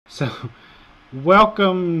So,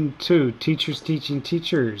 welcome to Teachers Teaching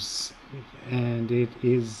Teachers, and it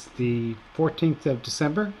is the 14th of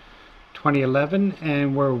December, 2011,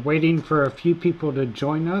 and we're waiting for a few people to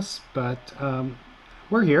join us, but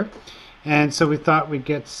we're here, and so we thought we'd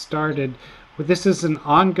get started. Well, this is an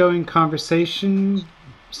ongoing conversation,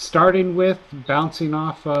 starting with bouncing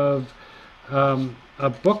off of a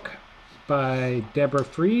book by Deborah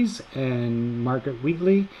Fries and Margaret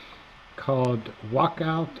Wheatley called Walk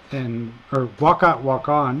Out Walk Out, Walk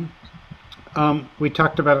On. We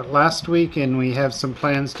talked about it last week, and we have some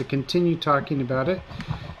plans to continue talking about it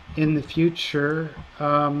in the future.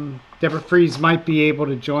 Deborah Fries might be able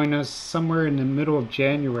to join us somewhere in the middle of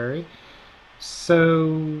January.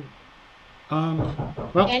 So,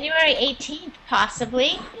 well, January 18th,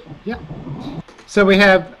 possibly. yeah. So we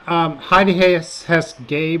have Heidi has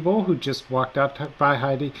Gable, who just walked out by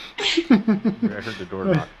Heidi. I heard the door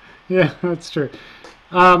knock. Yeah, that's true.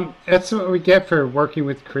 That's what we get for working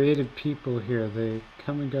with creative people here. They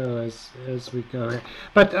come and go as we go here.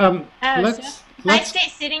 But let's I stay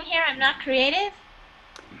sitting here, I'm not creative?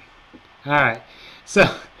 All right.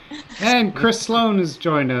 So, and Chris Sloan has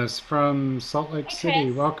joined us from Salt Lake City.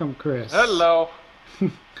 Chris. Welcome, Chris. Hello.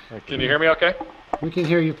 Can you hear me okay? We can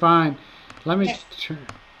hear you fine. Let me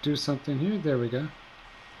do something here. There we go.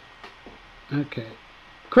 Okay.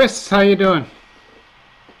 Chris, how you doing?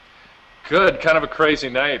 Good. Kind of a crazy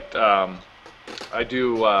night. I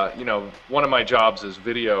do, one of my jobs is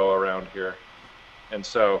video around here. And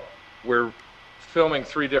so we're filming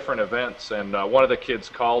 3 different events, and one of the kids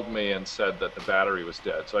called me and said that the battery was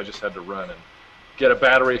dead. So I just had to run and get a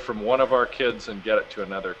battery from one of our kids and get it to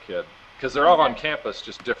another kid. Because they're all on campus,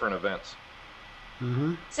 just different events.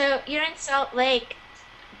 Mm-hmm. So you're in Salt Lake.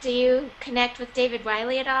 Do you connect with David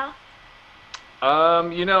Reilly at all?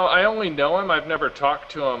 I only know him. I've never talked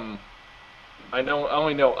to him. I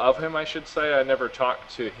only know of him, I should say. I never talked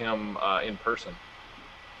to him in person.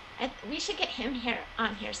 We should get him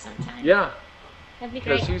on here sometime. Yeah, That'd be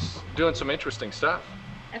great. because he's doing some interesting stuff.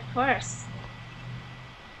 Of course.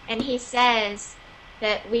 And he says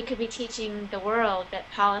that we could be teaching the world that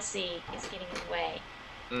policy is getting in the way.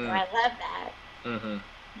 So I love that. Mm-hmm.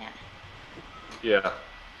 Yeah. Yeah,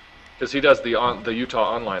 because he does the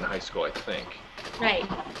Utah Online High School, I think. Right.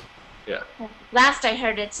 Yeah. Last I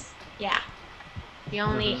heard, it's the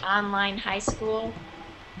only online high school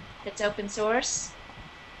that's open source.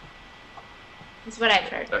 Is what I've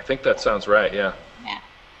heard. I think that sounds right. Yeah. Yeah.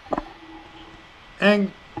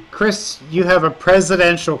 And Chris, you have a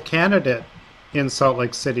presidential candidate in Salt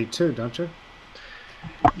Lake City too, don't you?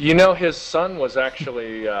 His son was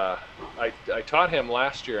actually, I taught him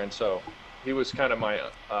last year, and so he was kind of my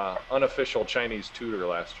unofficial Chinese tutor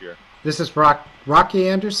last year. This is Rocky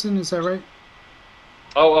Anderson, is that right?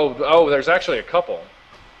 Oh, there's actually a couple.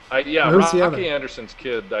 Who's the other? Rocky Anderson's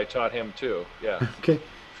kid, I taught him too, yeah. Okay.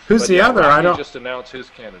 Who's the other? Rocky I don't. just announced his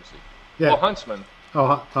candidacy. Yeah. Well, Huntsman.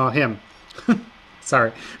 Oh, him.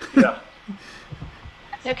 Sorry. Yeah.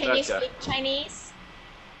 So can you Okay. speak Chinese?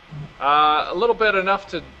 A little bit, enough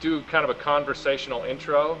to do kind of a conversational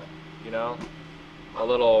intro, a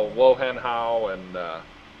little wo hen hao and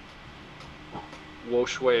wo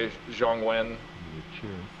shui zhong wen,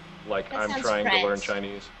 like That I'm sounds trying to learn French.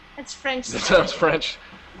 Chinese. That's French. That sounds French.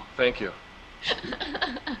 Thank you.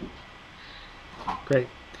 Great.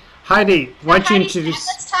 Heidi, why don't you Heidi, introduce...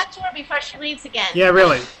 let's talk to her before she leaves again. Yeah,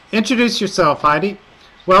 really. Introduce yourself, Heidi.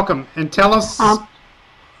 Welcome. And tell us,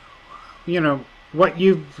 what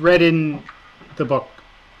you've read in the book.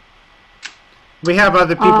 We have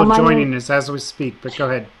other people joining us as we speak, but go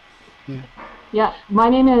ahead. Yeah, my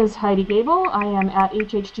name is Heidi Gable. I am at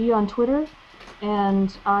HHG on Twitter,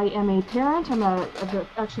 and I am a parent. I'm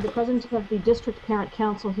actually the president of the District Parent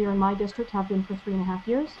Council here in my district, have been for 3.5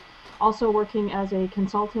 years. Also working as a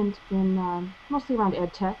consultant in mostly around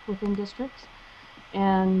ed tech within districts.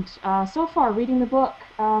 And so far, reading the book,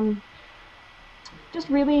 just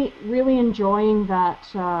really, really enjoying that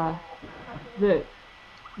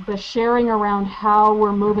the sharing around how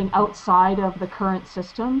we're moving outside of the current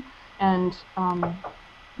system, and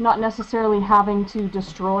not necessarily having to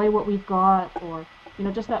destroy what we've got, or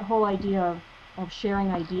just that whole idea of sharing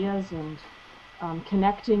ideas and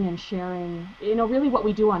connecting and sharing, really what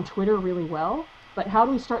we do on Twitter really well, but how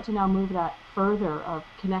do we start to now move that further of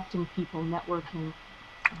connecting people, networking,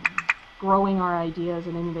 growing our ideas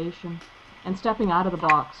and innovation, and stepping out of the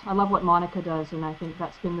box. I love what Monika does, and I think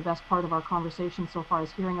that's been the best part of our conversation so far,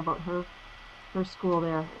 is hearing about her school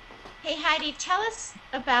there. Hey Heidi, tell us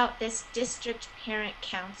about this District Parent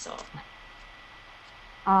Council.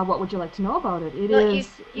 What would you like to know about it?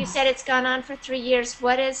 You said it's gone on for 3 years.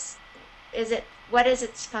 What is it? what is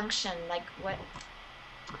its function? Like what?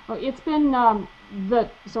 Well, it's been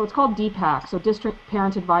so it's called DPAC, so District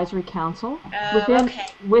Parent Advisory Council. Okay.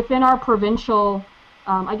 Within our provincial,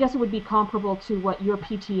 I guess it would be comparable to what your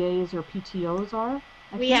PTAs or PTOs are.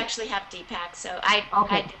 We actually have DPAC, so I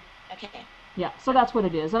did. Okay. Yeah, so that's what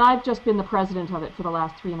it is, and I've just been the president of it for the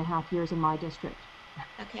last 3.5 years in my district.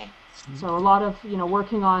 Okay. So a lot of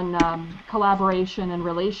working on collaboration and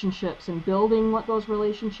relationships and building what those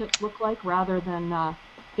relationships look like, rather than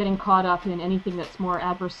getting caught up in anything that's more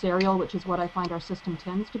adversarial, which is what I find our system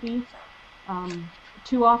tends to be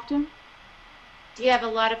too often. Do you have a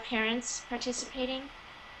lot of parents participating?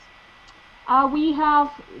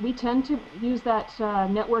 We tend to use that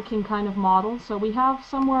networking kind of model. So we have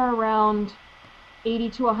somewhere around 80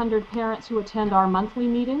 to 100 parents who attend our monthly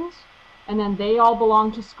meetings, and then they all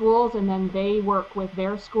belong to schools, and then they work with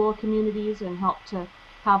their school communities and help to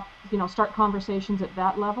have, start conversations at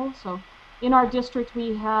that level. So in our district,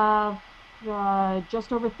 we have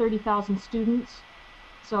just over 30,000 students.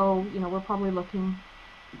 So, we're probably looking,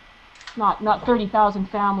 not 30,000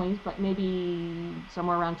 families, but maybe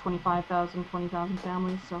somewhere around 20,000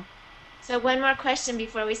 families. So one more question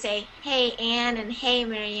before we say, hey, Anne, and hey,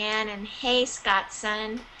 Marianne, and hey, Scott's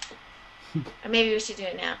son. Or maybe we should do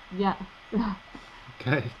it now. Yeah.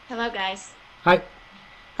 Okay. Hello, guys. Hi.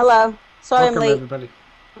 Hello. Sorry Welcome, I'm late. everybody.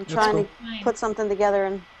 I'm trying to put something together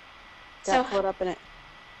and got caught up in it.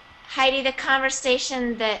 Heidi, the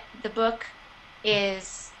conversation that the book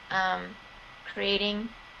is creating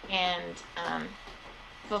and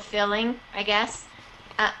fulfilling, I guess,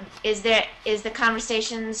 is the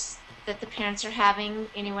conversations that the parents are having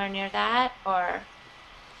anywhere near that, or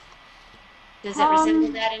does it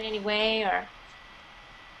resemble that in any way, or?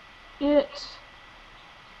 It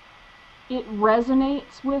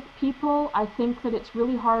resonates with people. I think that it's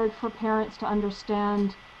really hard for parents to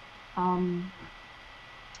understand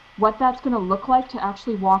what that's going to look like to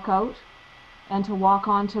actually walk out and to walk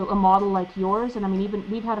onto a model like yours. And I mean, even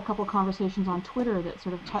we've had a couple conversations on Twitter that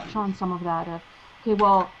sort of touch on some of that. Okay,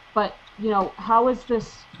 well, but how is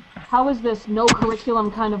this no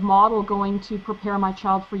curriculum kind of model going to prepare my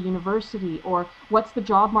child for university, or what's the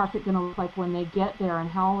job market going to look like when they get there, and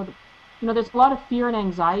how, there's a lot of fear and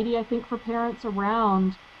anxiety, I think, for parents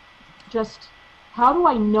around just, how do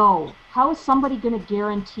I know? How is somebody going to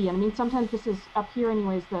guarantee? And I mean, sometimes this is up here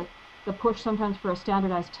anyways, the push sometimes for a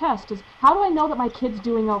standardized test is, how do I know that my kid's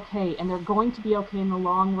doing okay and they're going to be okay in the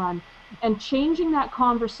long run? And changing that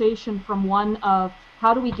conversation from one of,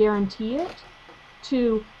 how do we guarantee it,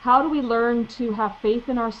 to how do we learn to have faith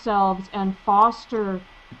in ourselves and foster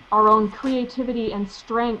our own creativity and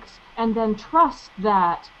strengths, and then trust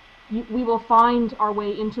that we will find our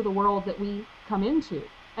way into the world that we come into.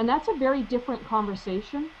 And that's a very different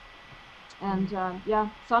conversation. And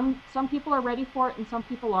some people are ready for it and some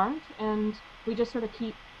people aren't. And we just sort of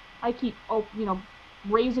keep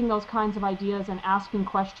raising those kinds of ideas and asking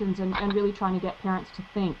questions and really trying to get parents to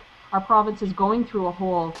think. Our province is going through a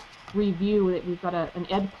whole review. That we've got an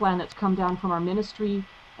ed plan that's come down from our ministry,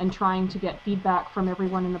 and trying to get feedback from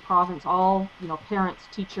everyone in the province, all, parents,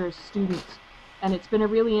 teachers, students. And it's been a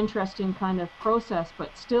really interesting kind of process,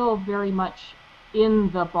 but still very much in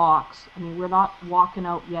the box. I mean, we're not walking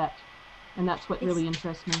out yet. And that's what really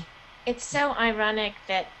interests me. It's so ironic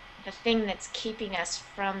that the thing that's keeping us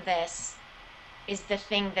from this is the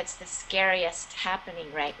thing that's the scariest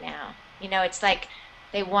happening right now. It's like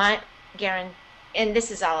they want guarantee, and this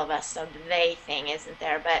is all of us, so the they thing isn't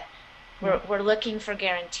there, but we're looking for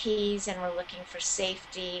guarantees, and we're looking for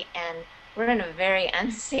safety, and we're in a very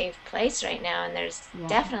unsafe place right now, and there's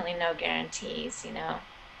definitely no guarantees,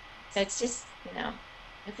 So it's just,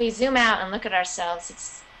 if we zoom out and look at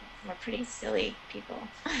ourselves, we're pretty silly people.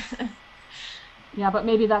 Yeah, but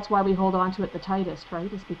maybe that's why we hold on to it the tightest,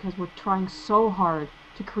 right? Is because we're trying so hard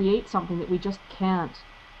to create something that we just can't.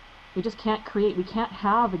 We just can't create. We can't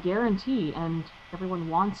have a guarantee, and everyone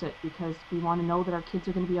wants it because we want to know that our kids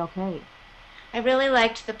are going to be okay. I really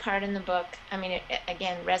liked the part in the book, I mean,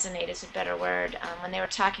 again, resonate is a better word, when they were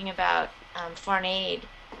talking about foreign aid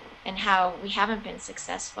and how we haven't been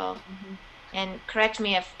successful. Mm-hmm. And correct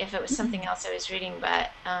me if it was something else I was reading,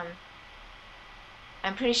 but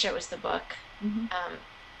I'm pretty sure it was the book. Mm-hmm.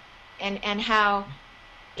 And how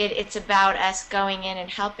it's about us going in and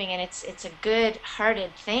helping, and it's a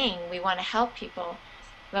good-hearted thing. We want to help people,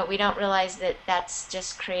 but we don't realize that that's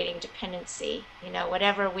just creating dependency.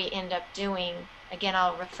 Whatever we end up doing, again,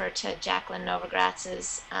 I'll refer to Jacqueline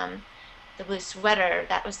Novogratz's The Blue Sweater.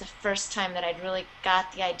 That was the first time that I'd really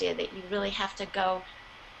got the idea that you really have to go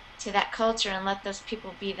to that culture and let those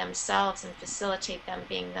people be themselves and facilitate them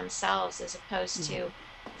being themselves, as opposed to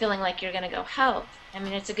feeling like you're going to go help. I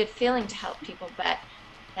mean, it's a good feeling to help people, but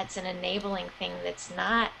that's an enabling thing that's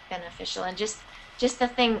not beneficial. And just the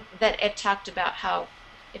thing that it talked about, how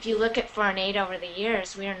if you look at foreign aid over the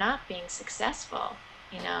years, we are not being successful,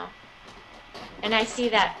 you know. And I see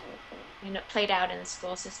that, you know, played out in the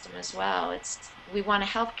school system as well. We want to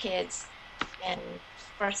help kids and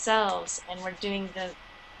for ourselves, and we're doing the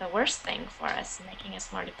worst thing for us, making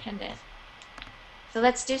us more dependent. So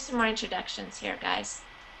let's do some more introductions here, guys.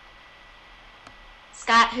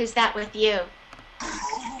 Scott, who's that with you?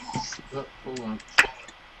 Oh, hold on.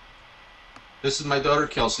 This is my daughter,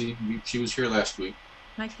 Kelsey. She was here last week.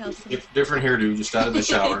 Hi, Kelsey. Different hairdo, just out of the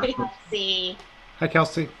shower. Kelsey. Hi,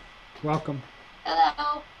 Kelsey. Welcome.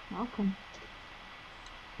 Hello. Welcome.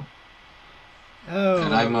 Oh.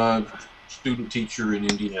 And I'm a student teacher in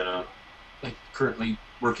Indiana, like currently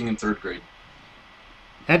working in 3rd grade.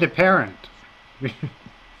 And a parent.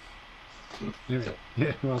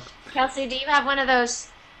 Yeah, welcome. Kelsey, do you have one of those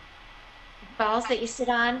balls that you sit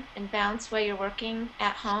on and bounce while you're working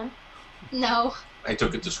at home? No. I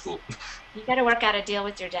took it to school. You got to work out a deal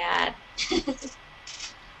with your dad.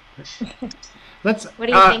 Let's. What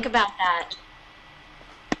do you think about that?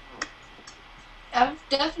 I've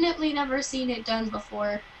definitely never seen it done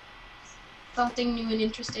before. Something new and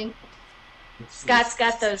interesting. Scott's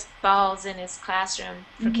got those balls in his classroom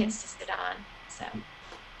for kids to sit on. So, if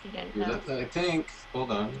you didn't know. I think,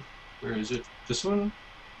 hold on, where is it? This one?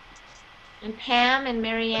 And Pam and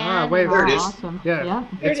Marianne. Ah, wait, there it is. Awesome. Yeah,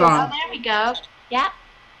 There it's it is. on. Oh, there we go. Yeah.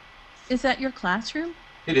 Is that your classroom?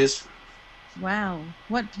 It is. Wow,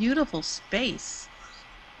 what beautiful space.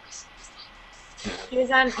 He was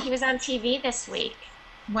on TV this week.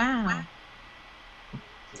 Wow.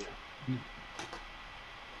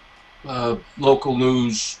 Local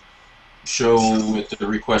news show at the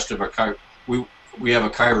request of we have a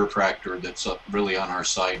chiropractor that's up really on our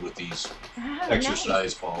side with these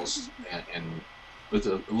exercise balls, and with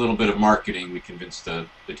a little bit of marketing, we convinced the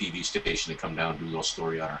TV station to come down and do a little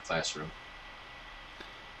story on our classroom.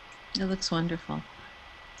 It looks wonderful.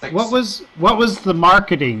 Thanks. What was the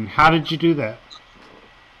marketing? How did you do that?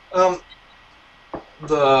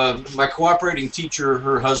 My cooperating teacher,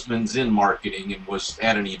 her husband's in marketing and was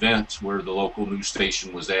at an event where the local news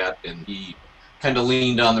station was at, and he kind of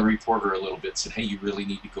leaned on the reporter a little bit, said, "Hey, you really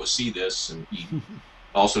need to go see this." And he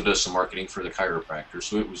also does some marketing for the chiropractor.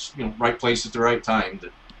 So it was, you know, right place at the right time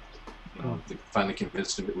that, you know, they finally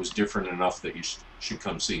convinced him it was different enough that you should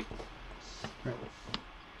come see.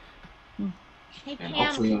 Hey, And Pam,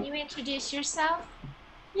 hopefully, can you introduce yourself?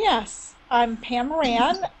 Yes, I'm Pam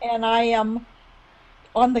Moran, and I am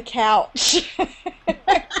on the couch.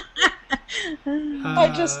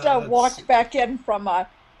 I just walked back in from a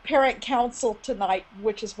parent council tonight,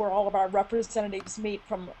 which is where all of our representatives meet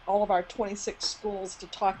from all of our 26 schools to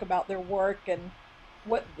talk about their work and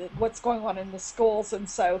what's going on in the schools. And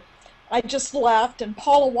so I just left, and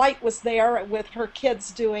Paula White was there with her kids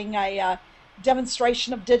doing a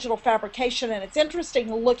demonstration of digital fabrication. And it's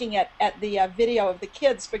interesting looking at the video of the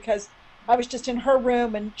kids, because I was just in her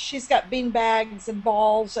room, and she's got bean bags and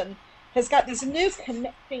balls and has got these new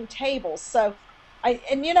connecting tables. So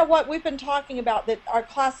and you know what, we've been talking about that our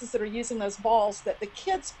classes that are using those balls, that the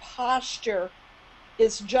kids' posture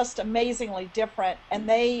is just amazingly different, and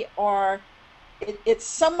it's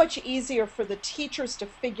so much easier for the teachers to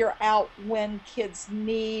figure out when kids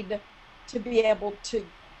need to be able to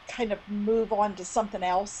kind of move on to something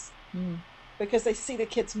else, because they see the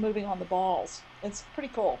kids moving on the balls. It's pretty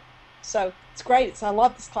cool. So it's great. I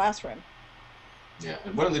love this classroom. Yeah,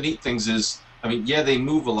 and one of the neat things is, I mean, yeah, they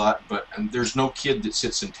move a lot, but there's no kid that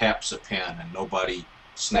sits and taps a pen, and nobody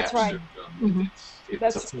snaps That's right. their gum.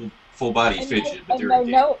 It's a full body fidget, but they're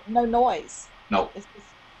no noise. No. It's just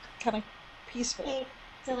kind of peaceful. Hey,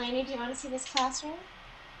 Delaney, do you want to see this classroom?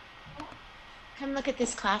 Come look at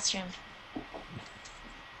this classroom.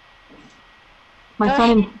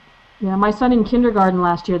 My son in kindergarten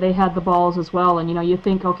last year, they had the balls as well, and you know, you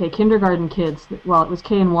think, okay, kindergarten kids, well, it was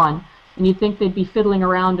K and 1, and you'd think they'd be fiddling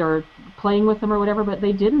around or playing with them or whatever, but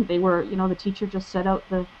they didn't. They were, you know, the teacher just set out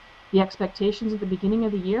the expectations at the beginning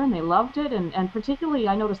of the year, and they loved it, and particularly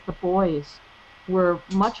I noticed the boys were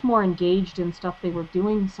much more engaged in stuff they were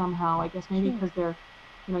doing somehow, I guess maybe because they're,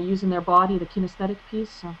 you know, using their body, the kinesthetic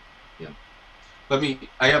piece. So. Yeah.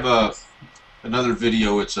 I have another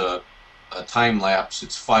video. It's a time lapse.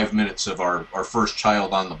 It's 5 minutes of our first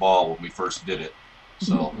child on the ball when we first did it.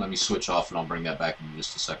 So let me switch off and I'll bring that back in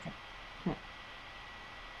just a second. Okay.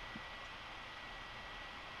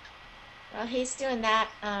 While he's doing that,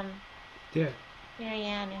 Yeah.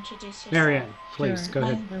 Marianne, introduce yourself. Marianne, please, Sure. go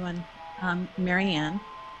ahead. Hi, everyone. Marianne.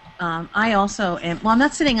 I also am, well, I'm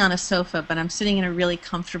not sitting on a sofa, but I'm sitting in a really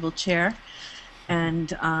comfortable chair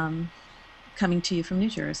and coming to you from New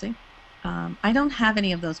Jersey. I don't have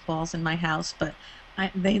any of those balls in my house, but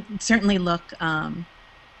they certainly look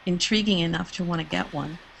intriguing enough to want to get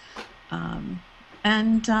one.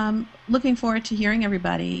 And looking forward to hearing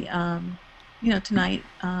everybody, tonight,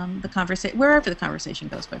 the conversation, wherever the conversation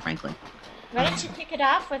goes, quite frankly. Why don't you kick it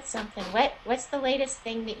off with something? What's the latest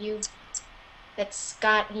thing that's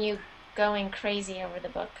gotten you going crazy over the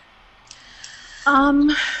book?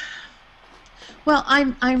 Well,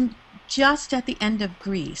 I'm just at the end of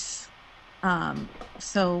Greece. And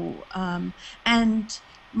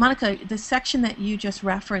Monika, the section that you just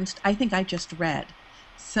referenced, I think I just read.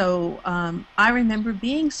 So I remember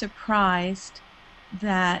being surprised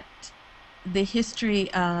that the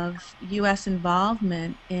history of U.S.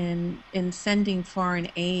 involvement in sending foreign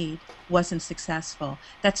aid wasn't successful.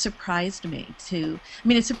 That surprised me too. I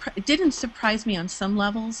mean, it didn't surprise me on some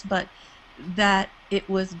levels, but that it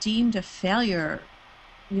was deemed a failure,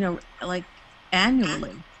 like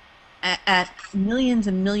annually at millions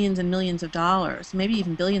and millions and millions of dollars, maybe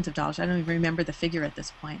even billions of dollars. I don't even remember the figure at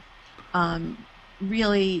this point.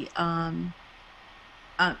 Really,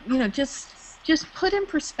 just put in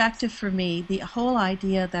perspective for me the whole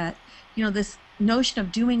idea that, this notion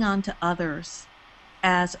of doing unto others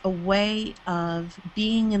as a way of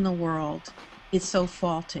being in the world is so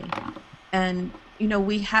faulty. And,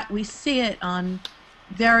 we see it on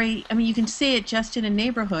you can see it just in a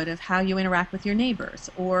neighborhood of how you interact with your neighbors,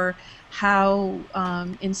 or how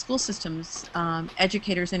in school systems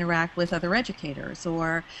educators interact with other educators,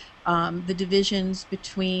 or the divisions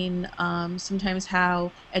between sometimes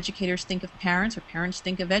how educators think of parents or parents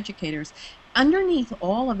think of educators. Underneath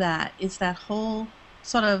all of that is that whole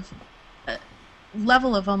sort of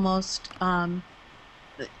level of almost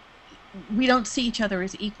we don't see each other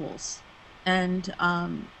as equals, and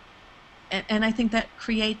I think that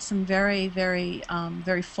creates some very, very,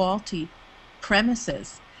 very faulty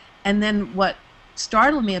premises. And then what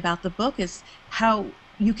startled me about the book is how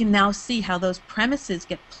you can now see how those premises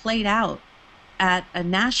get played out at a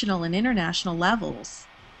national and international levels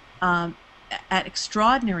at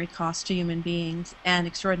extraordinary cost to human beings and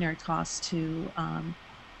extraordinary cost to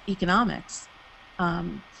economics.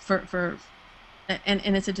 And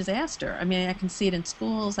it's a disaster. I mean, I can see it in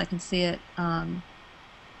schools. I can see it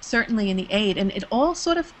certainly in the aid, and it all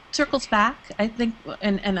sort of circles back, I think,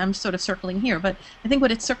 and I'm sort of circling here, but I think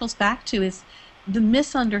what it circles back to is the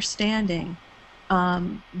misunderstanding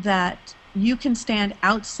that you can stand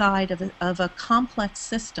outside of a complex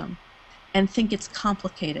system and think it's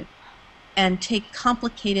complicated, and take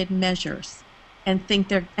complicated measures and think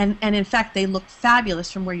they're, and in fact they look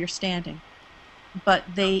fabulous from where you're standing, but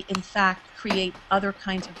they in fact create other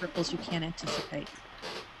kinds of ripples you can't anticipate.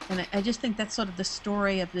 And I just think that's sort of the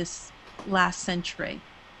story of this last century,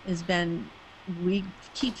 has been we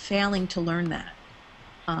keep failing to learn that,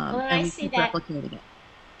 and we keep replicating it.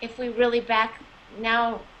 If we really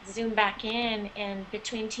zoom back in, and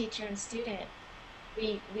between teacher and student,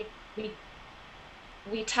 we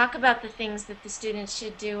talk about the things that the student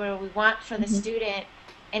should do or we want for the student,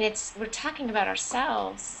 and we're talking about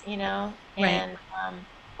ourselves, Right. and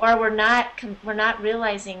or we're not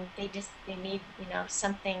realizing they need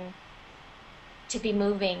something to be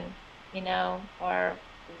moving, or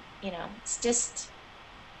it's just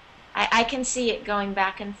I can see it going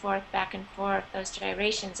back and forth, those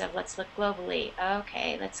gyrations of let's look globally.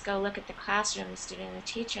 Okay, let's go look at the classroom, the student and the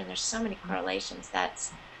teacher, and there's so many correlations.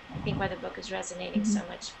 That's, I think, why the book is resonating so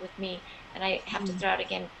much with me. And I have to throw out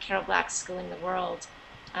again Carol Black's Schooling the World,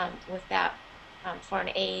 with that foreign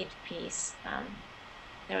aid piece.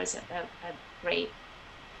 There was a great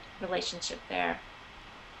relationship there.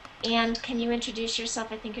 And can you introduce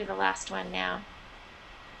yourself? I think you're the last one now.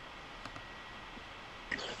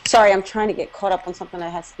 Sorry, I'm trying to get caught up on something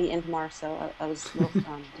that has to be in tomorrow, so I was a little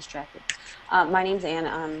distracted. My name's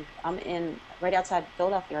Ann. I'm right outside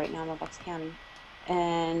Philadelphia right now. I'm in Bucks County.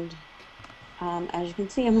 And as you can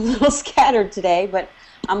see, I'm a little scattered today, but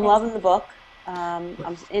I'm loving the book.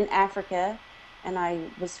 I'm in Africa, and I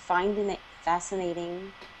was finding it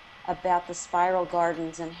fascinating about the spiral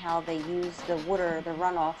gardens and how they use the water, the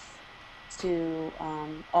runoff, to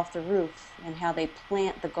off the roof, and how they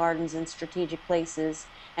plant the gardens in strategic places,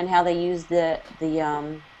 and how they use the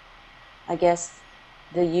I guess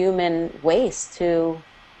the human waste to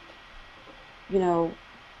to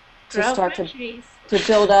start to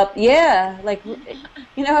build up, like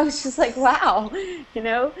it's just like, wow,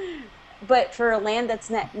 but for a land that's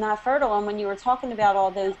not fertile, and when you were talking about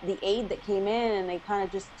all the aid that came in, and they kind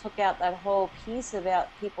of just took out that whole piece about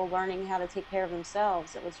people learning how to take care of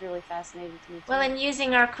themselves, it was really fascinating to me too. Well, and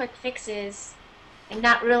using our quick fixes and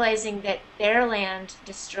not realizing that their land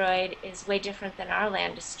destroyed is way different than our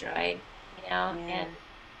land destroyed, you know, Yeah. and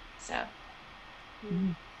so.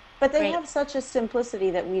 But they Great. have such a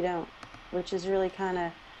simplicity that we don't, which is really kind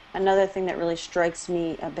of another thing that really strikes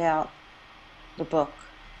me about the book.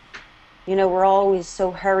 You know, we're always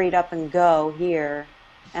so hurried up and go here,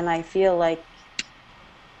 and I feel like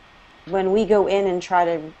when we go in and try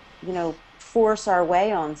to, you know, force our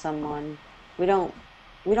way on someone, we don't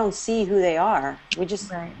see who they are. We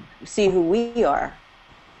just see who we are.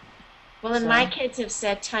 Well, and my kids have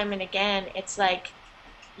said time and again, it's like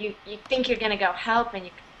you think you're going to go help, and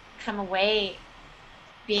you come away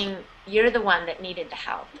being you're the one that needed the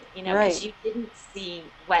help, you know, because you didn't see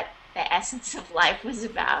what the essence of life was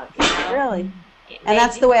about. You know? Really, and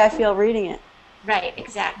that's the way I feel reading it. Right,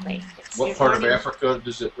 exactly. What part of Africa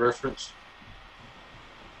does it reference?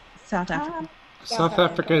 South Africa. South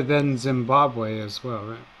Africa, then Zimbabwe as well,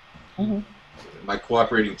 right? Mm-hmm. My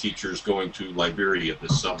cooperating teacher is going to Liberia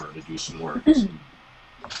this summer to do some work.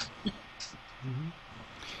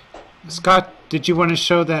 Scott, did you want to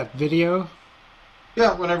show that video?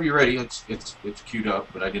 Yeah, whenever you're ready. It's queued up,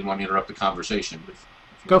 but I didn't want to interrupt the conversation. But if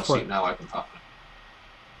you Go want to for see it. now, I can pop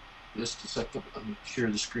it. Just a second. Let me share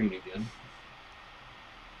the screen again.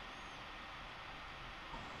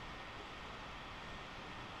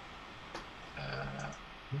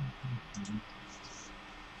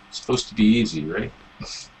 It's supposed to be easy, right?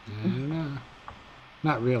 No,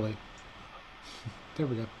 not really. There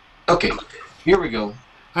we go. Okay, here we go.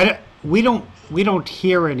 We don't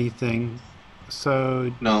hear anything,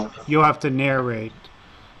 so No. you'll have to narrate.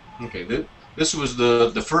 Okay, this was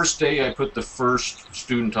the first day I put the first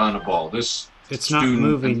student on a ball. This It's not student,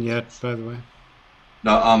 moving yet, by the way.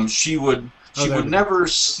 No, she would there we go. never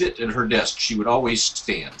sit at her desk. She would always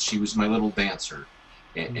stand. She was my little dancer,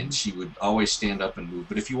 and she would always stand up and move.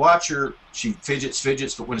 But if you watch her, she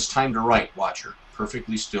fidgets. But when it's time to write, watch her.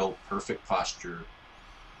 Perfectly still, perfect posture,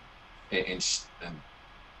 and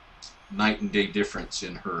night and day difference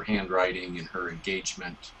in her handwriting and her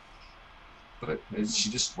engagement. But she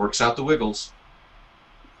just works out the wiggles.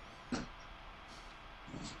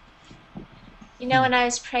 You know, when I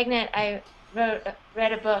was pregnant, I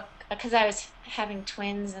read a book because I was having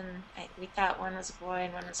twins, and we thought one was a boy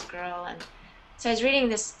and one was a girl, and so I was reading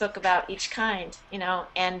this book about each kind, you know,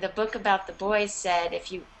 and the book about the boys said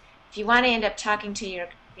if you want to end up talking to your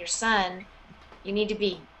son, you need to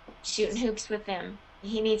be shooting hoops with him.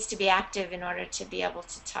 He needs to be active in order to be able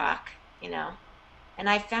to talk, you know. And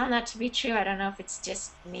I found that to be true. I don't know if it's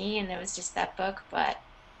just me and it was just that book, but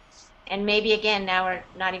and maybe again now we're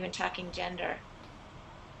not even talking gender.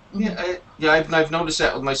 Yeah, I've noticed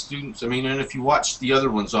that with my students. I mean, and if you watch the other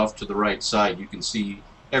ones off to the right side, you can see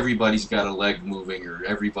everybody's got a leg moving or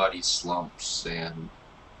everybody slumps, and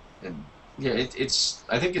yeah, it's.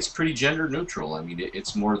 I think it's pretty gender neutral. I mean,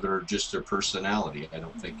 it's more just their personality. I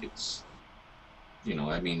don't think it's, you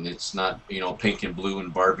know, I mean, it's not, you know, pink and blue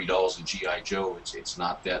and Barbie dolls and G.I. Joe. It's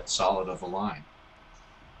not that solid of a line.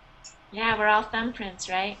 Yeah, we're all thumbprints,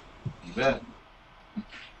 right? You bet.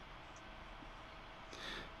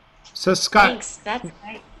 So Scott, Thanks. That's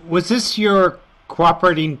right. was this your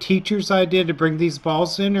cooperating teacher's idea to bring these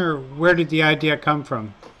balls in, or where did the idea come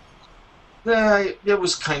from? It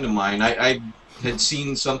was kind of mine. I had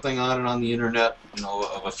seen something on it on the internet, you know,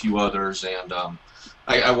 of a few others, and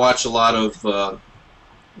I watch a lot of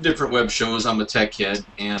different web shows. I'm a tech head,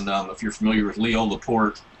 and if you're familiar with Leo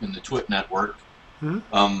Laporte in the Twit Network,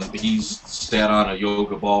 he's sat on a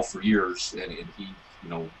yoga ball for years, and he, you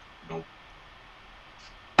know,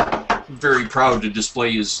 very proud to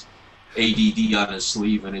display his ADD on his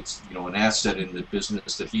sleeve, and it's, you know, an asset in the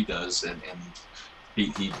business that he does, and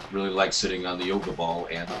he really likes sitting on the yoga ball,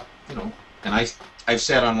 and you know, and I've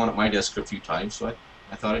sat on one at my desk a few times, so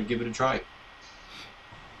I thought I'd give it a try.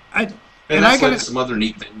 And that's like some other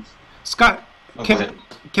neat things. Scott,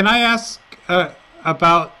 can I ask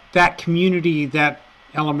about that community, that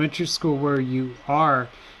elementary school where you are?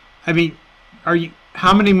 I mean,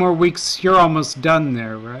 how many more weeks? You're almost done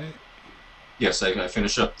there, right? Yes, I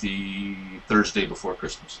finish up the Thursday before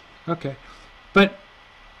Christmas. Okay. But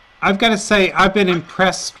I've got to say, I've been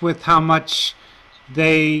impressed with how much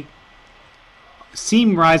they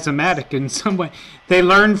seem rhizomatic in some way. They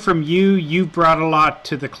learn from you. You brought a lot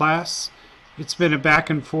to the class. It's been a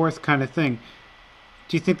back and forth kind of thing.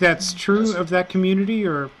 Do you think that's true of that community,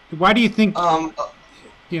 or why do you think?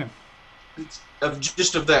 Yeah.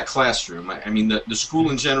 of that classroom. I mean, the school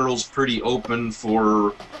in general is pretty open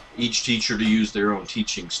for each teacher to use their own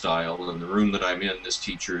teaching style. And the room that I'm in, this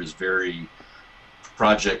teacher is very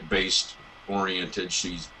project-based oriented.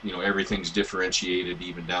 She's, you know, everything's differentiated,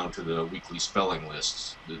 even down to the weekly spelling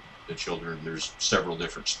lists. The children, there's several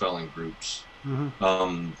different spelling groups.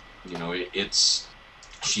 Mm-hmm. You know,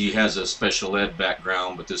 she has a special ed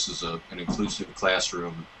background, but this is an inclusive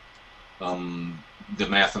classroom. The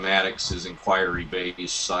mathematics is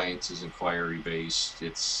inquiry-based, science is inquiry-based.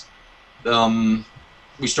 It's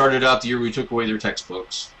we started out the year we took away their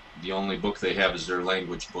textbooks. The only book they have is their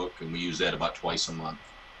language book, and we use that about twice a month.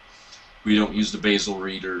 We don't use the basal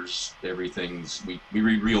readers. Everything's we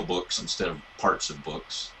read real books instead of parts of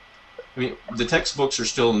books. I mean, the textbooks are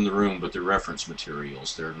still in the room, but they're reference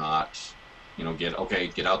materials. They're not, you know, get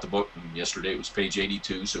out the book. And yesterday it was page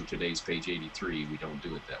 82, so today's page 83. We don't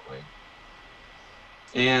do it that way.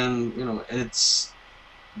 And, you know, it's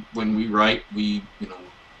when we write,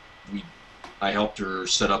 I helped her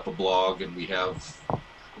set up a blog, and we have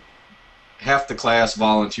half the class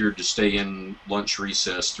volunteered to stay in lunch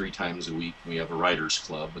recess 3 times a week. We have a writers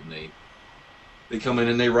club, and they come in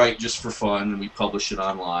and they write just for fun, and we publish it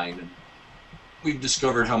online. And we've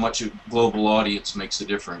discovered how much a global audience makes a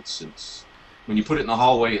difference. It's when you put it in the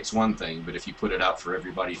hallway, it's one thing, but if you put it out for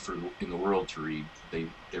everybody in the world to read, they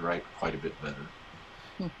write quite a bit better.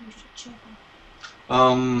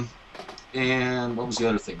 And what was the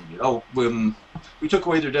other thing we did? Oh, we took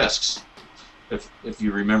away their desks. If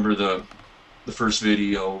you remember the first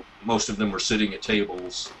video, most of them were sitting at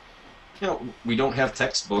tables. You know, we don't have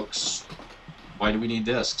textbooks. Why do we need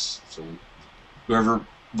desks? So whoever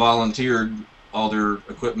volunteered, all their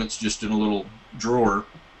equipment's just in a little drawer.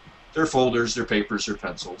 Their folders, their papers, their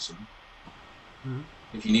pencils. And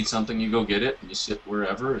if you need something, you go get it, and you sit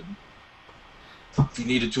wherever. And if you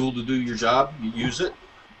need a tool to do your job, you use it.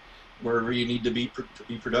 Wherever you need to be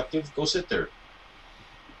productive, go sit there.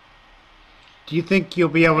 Do you think you'll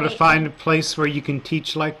be able to find a place where you can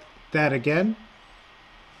teach like that again?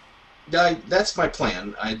 That's my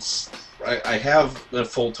plan. I have a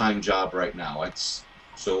full-time job right now.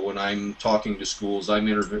 So when I'm talking to schools, I'm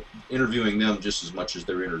interviewing them just as much as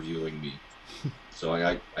they're interviewing me. So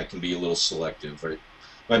I can be a little selective. Right?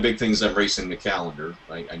 My big thing is I'm racing the calendar.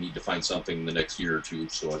 I need to find something in the next year or two.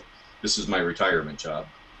 So this is my retirement job.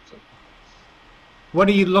 So. What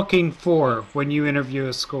are you looking for when you interview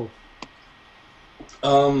a school?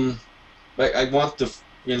 I want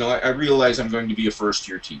I realize I'm going to be a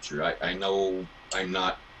first-year teacher. I know I'm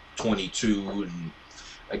not 22 and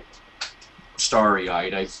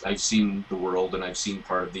starry-eyed. I've seen the world, and I've seen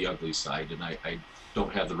part of the ugly side, and I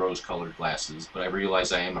don't have the rose-colored glasses, but I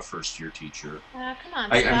realize I am a first-year teacher. Come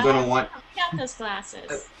on, I'm going to want... Get those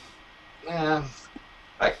glasses.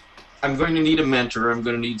 I'm going to need a mentor. I'm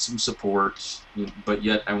going to need some support, but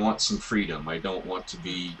yet I want some freedom. I don't want to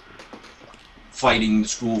be fighting the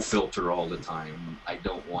school filter all the time. I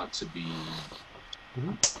don't want to be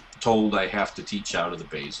told I have to teach out of the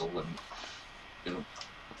basal, and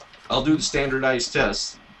I'll do the standardized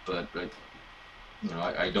tests, but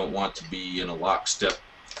I don't want to be in a lockstep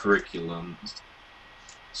curriculum.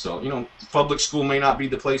 So public school may not be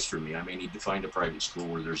the place for me. I may need to find a private school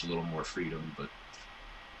where there's a little more freedom, but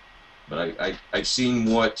I've seen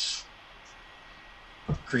what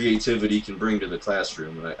creativity can bring to the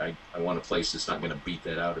classroom, and I want a place that's not going to beat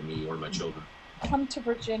that out of me or my children. Come to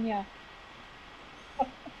Virginia.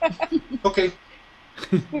 Okay.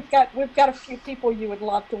 We've got a few people you would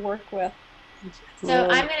love to work with. So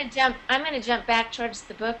I'm gonna jump back towards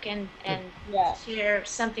the book and share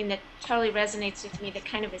something that totally resonates with me that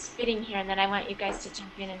kind of is fitting here, and then I want you guys to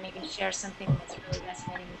jump in and maybe share something that's really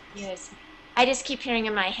resonating with you. I just keep hearing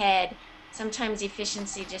in my head, sometimes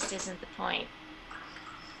efficiency just isn't the point,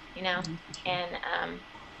 and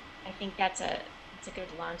I think that's a good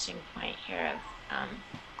launching point here of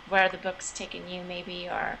where the book's taken you, maybe,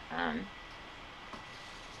 or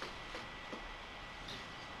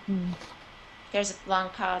there's a long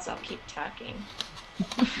pause. I'll keep talking.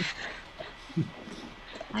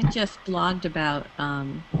 I just blogged about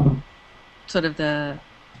sort of the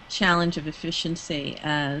challenge of efficiency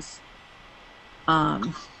as as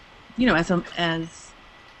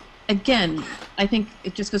again, I think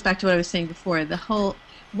it just goes back to what I was saying before. The whole,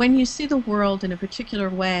 when you see the world in a particular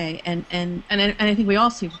way, and I think we all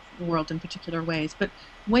see the world in particular ways, but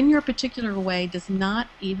when your particular way does not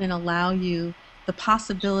even allow you the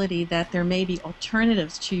possibility that there may be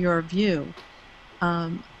alternatives to your view,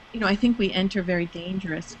 I think we enter very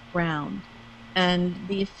dangerous ground. And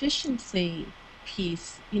the efficiency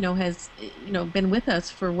piece, has, been with us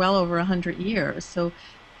for well over 100 years. So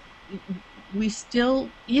we still,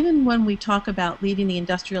 even when we talk about leaving the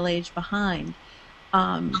industrial age behind,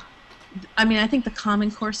 I mean, I think the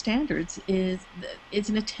Common Core standards is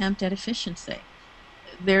an attempt at efficiency.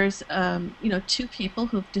 There's, two people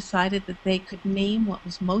who've decided that they could name what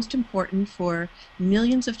was most important for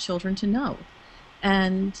millions of children to know,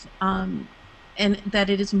 and that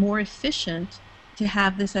it is more efficient to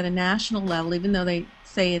have this at a national level, even though they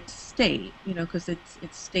say it's state, because it's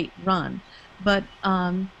state run, but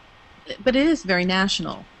it is very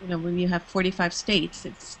national. When you have 45 states,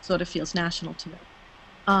 it sort of feels national to them.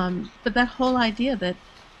 But that whole idea that,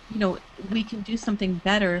 we can do something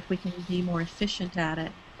better if we can be more efficient at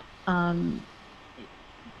it,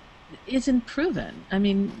 isn't proven. I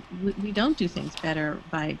mean, we don't do things better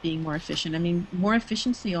by being more efficient. I mean, more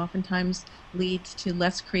efficiency oftentimes leads to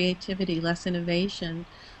less creativity, less innovation,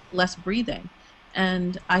 less breathing.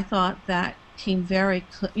 And I thought that came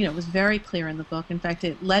it was very clear in the book. In fact,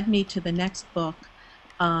 it led me to the next book,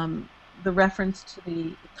 the reference to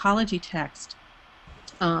the ecology text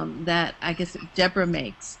that I guess Deborah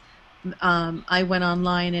makes. I went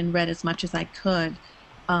online and read as much as I could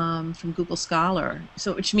from Google Scholar,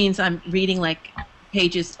 which means I'm reading like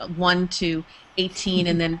pages 1 to 18,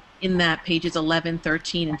 and then in that pages 11,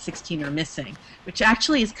 13, and 16 are missing, which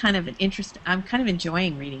actually is kind of an interest. I'm kind of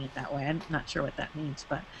enjoying reading it that way. I'm not sure what that means,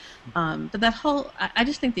 but that whole, I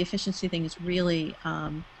just think the efficiency thing is really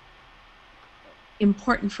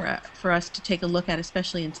important for us to take a look at,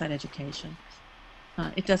 especially inside education.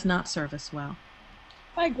 It does not serve us well.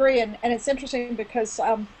 I agree, and it's interesting because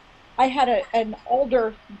I had an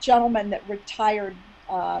older gentleman that retired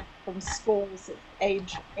from schools at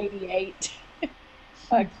age 88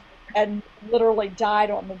 and literally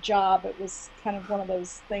died on the job. It was kind of one of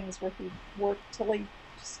those things where he worked till he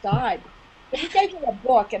just died. But he gave me a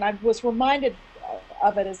book, and I was reminded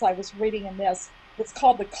of it as I was reading in this. It's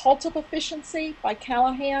called The Cult of Efficiency by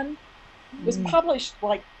Callahan. It was published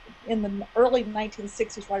like in the early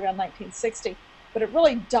 1960s, right around 1960, but it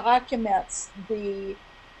really documents the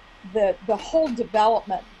whole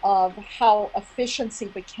development of how efficiency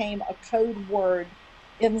became a code word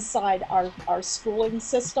inside our schooling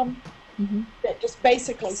system. That just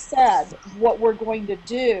basically said what we're going to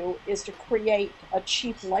do is to create a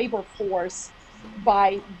cheap labor force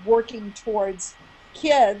by working towards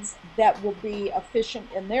kids that will be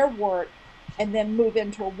efficient in their work, and then move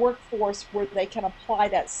into a workforce where they can apply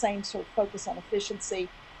that same sort of focus on efficiency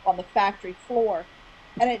on the factory floor.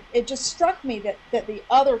 And it just struck me that the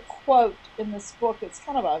other quote in this book, it's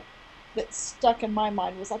kind of that stuck in my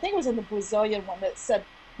mind, was, I think it was in the Brazilian one, that said,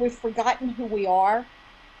 "We've forgotten who we are."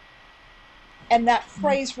 And that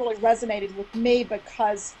phrase really resonated with me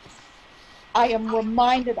because I am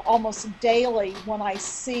reminded almost daily when I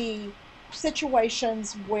see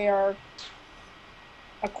situations where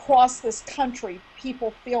across this country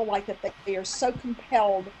people feel like that they are so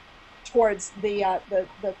compelled towards the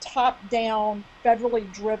top-down,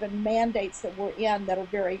 federally driven mandates that we're in that are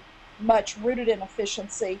very much rooted in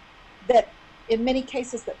efficiency, that in many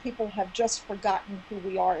cases that people have just forgotten who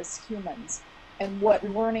we are as humans and what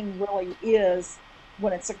learning really is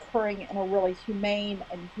when it's occurring in a really humane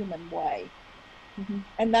and human way.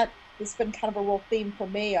 And that has been kind of a real theme for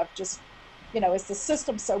me of just, is the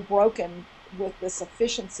system so broken with this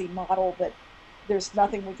efficiency model that there's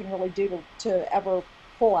nothing we can really do to ever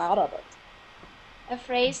pull out of it. A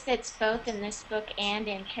phrase that's both in this book and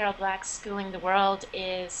in Carol Black's Schooling the World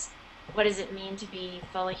is, what does it mean to be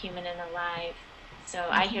fully human and alive? So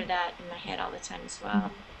I hear that in my head all the time as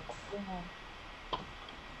well.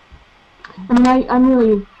 I mean, I'm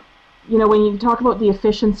really, when you talk about the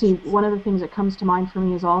efficiency, one of the things that comes to mind for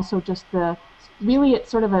me is also just really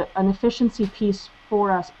it's sort of an efficiency piece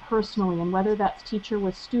for us personally, and whether that's teacher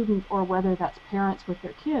with student or whether that's parents with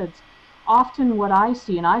their kids. Often what I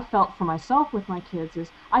see, and I felt for myself with my kids,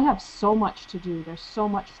 is I have so much to do. There's so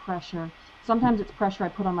much pressure. Sometimes it's pressure I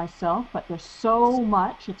put on myself, but there's so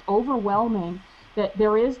much, it's overwhelming, that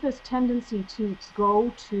there is this tendency to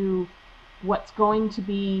go to what's going to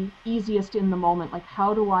be easiest in the moment. Like,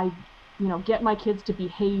 how do I, get my kids to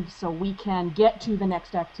behave so we can get to the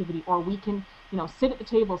next activity, or we can, sit at the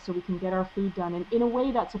table so we can get our food done. And in a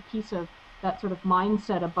way, that's a piece of that sort of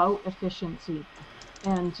mindset about efficiency.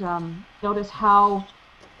 And notice how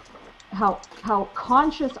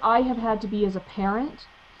conscious I have had to be as a parent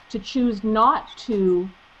to choose not to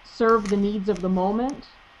serve the needs of the moment,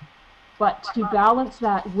 but to balance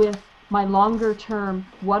that with my longer term,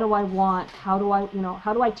 what do I want? How do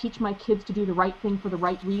I teach my kids to do the right thing for the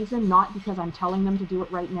right reason, not because I'm telling them to do it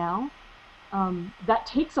right now? That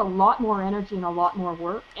takes a lot more energy and a lot more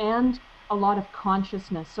work and a lot of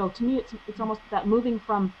consciousness. So to me, it's almost that moving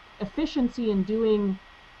from efficiency in doing,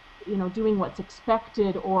 doing what's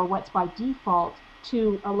expected or what's by default,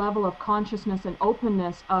 to a level of consciousness and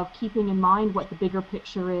openness of keeping in mind what the bigger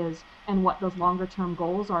picture is and what those longer term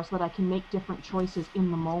goals are, so that I can make different choices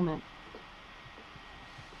in the moment.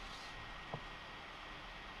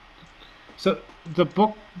 So the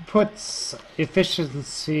book puts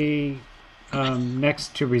efficiency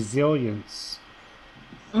next to resilience.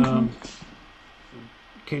 Can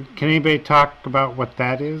anybody talk about what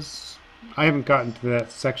that is? I haven't gotten to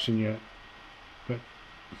that section yet. But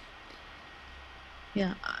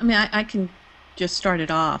yeah, I mean, I can just start it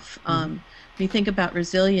off. When you think about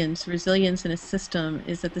resilience in a system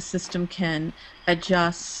is that the system can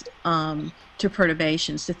adjust to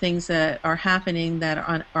perturbations, to things that are happening that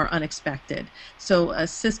are unexpected. So a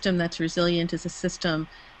system that's resilient is a system,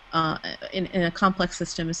 in a complex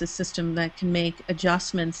system, is a system that can make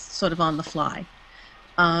adjustments sort of on the fly.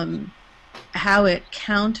 How it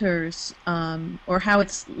counters, or how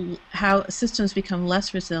systems become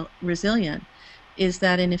less resilient, is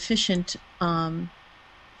that in efficient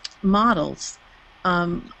models,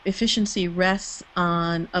 efficiency rests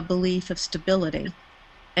on a belief of stability.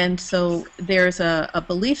 And so there's a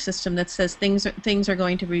belief system that says things are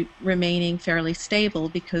going to be remaining fairly stable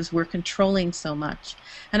because we're controlling so much.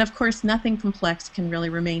 And of course, nothing complex can really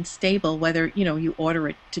remain stable, whether you order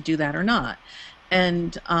it to do that or not.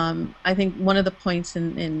 And I think one of the points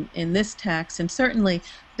in this text, and certainly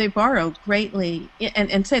they borrow greatly,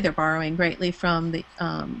 and say they're borrowing greatly from the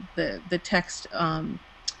text, and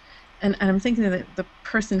I'm thinking of the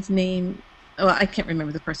person's name. Well, I can't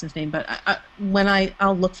remember the person's name, but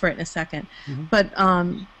I'll look for it in a second. But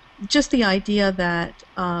just the idea that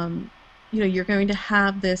you're going to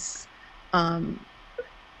have this, you're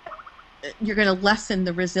going to lessen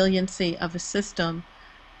the resiliency of a system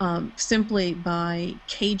simply by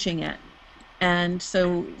caging it. And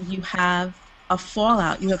so you have a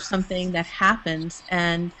fallout, you have something that happens,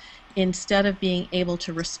 and instead of being able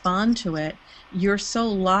to respond to it, you're so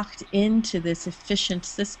locked into this efficient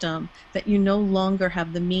system that you no longer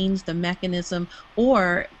have the means, the mechanism,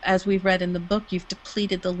 or, as we've read in the book, you've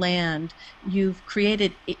depleted the land, you've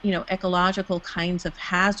created ecological kinds of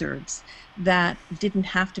hazards that didn't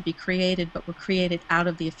have to be created but were created out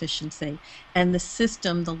of the efficiency. And the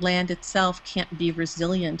system, the land itself, can't be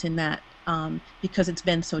resilient in that because it's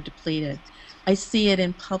been so depleted. I see it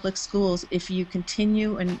in public schools. If you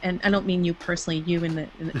continue, and I don't mean you personally, you and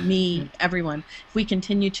me, everyone, if we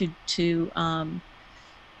continue to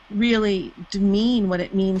really demean what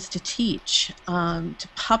it means to teach, to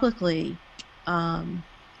publicly,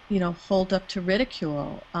 hold up to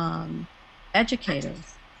ridicule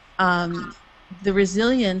educators, the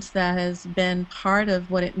resilience that has been part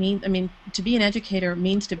of what it means. I mean, to be an educator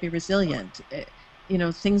means to be resilient.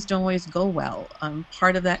 Things don't always go well.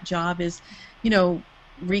 Part of that job is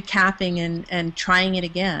recapping and trying it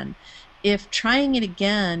again. If trying it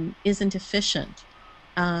again isn't efficient,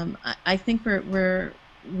 I think we're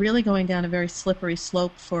really going down a very slippery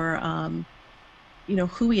slope for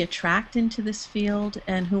who we attract into this field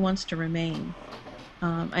and who wants to remain.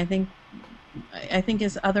 I think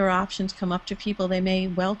as other options come up to people, they may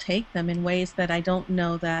well take them in ways that I don't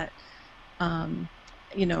know that 10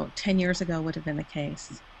 years ago would have been the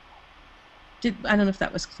case. I don't know if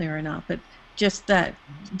that was clear or not, but just that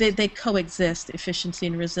they coexist, efficiency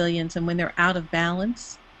and resilience, and when they're out of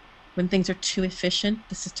balance, when things are too efficient,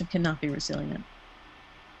 the system cannot be resilient.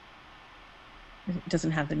 It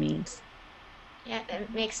doesn't have the means. Yeah,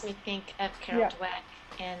 it makes me think of Carol Dweck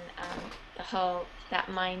and that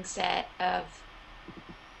mindset of,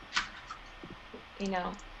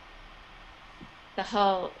 the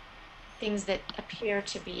whole things that appear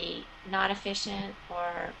to be not efficient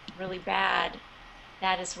or really bad,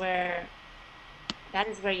 that is where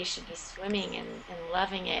you should be swimming and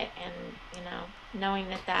loving it, and knowing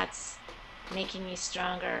that that's making you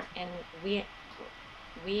stronger. And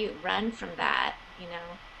we run from that,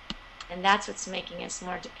 and that's what's making us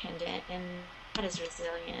more dependent, and that is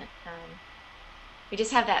resilient. We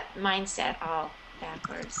just have that mindset all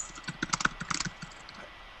backwards.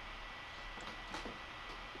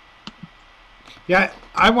 Yeah,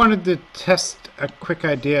 I wanted to test a quick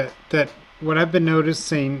idea that what I've been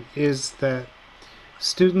noticing is that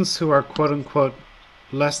students who are quote-unquote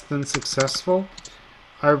less than successful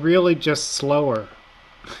are really just slower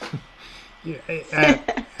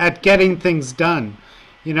at getting things done.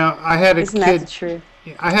 I had a Isn't that the truth?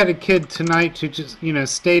 I had a kid tonight who just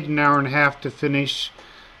stayed an hour and a half to finish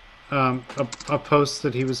a post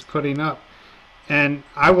that he was putting up. And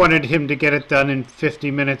I wanted him to get it done in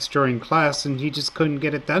 50 minutes during class, and he just couldn't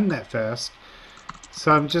get it done that fast.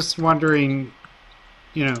 So I'm just wondering,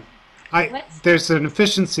 There's an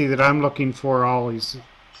efficiency that I'm looking for always,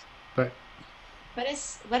 but what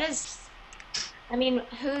is I mean,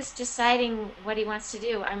 who's deciding what he wants to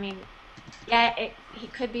do? I mean, yeah, he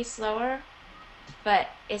could be slower, but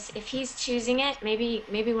if he's choosing it, maybe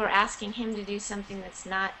we're asking him to do something that's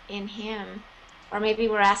not in him, or maybe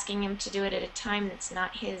we're asking him to do it at a time that's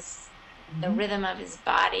not the rhythm of his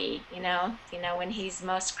body. When he's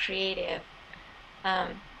most creative.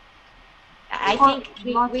 I think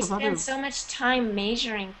we spend so much time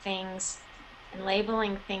measuring things and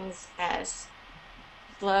labeling things as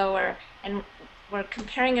slow, and we're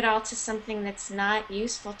comparing it all to something that's not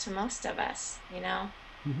useful to most of us,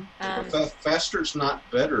 Faster's not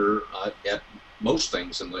better at most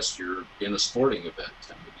things unless you're in a sporting event.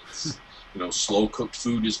 I mean, it's, slow cooked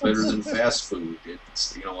food is better than fast food.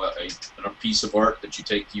 It's, a piece of art that you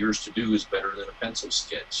take years to do is better than a pencil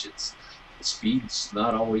sketch. The speed's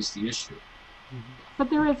not always the issue. But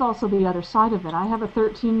there is also the other side of it. I have a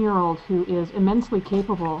 13-year-old who is immensely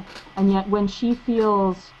capable, and yet when she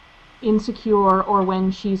feels insecure or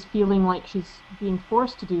when she's feeling like she's being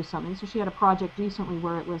forced to do something, so she had a project recently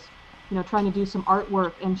where it was, trying to do some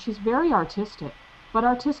artwork, and she's very artistic, but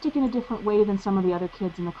artistic in a different way than some of the other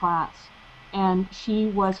kids in the class. And she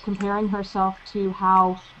was comparing herself to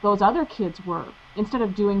how those other kids were, instead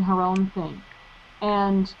of doing her own thing.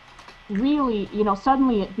 And really,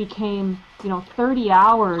 suddenly it became, 30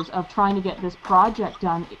 hours of trying to get this project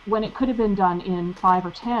done when it could have been done in 5 or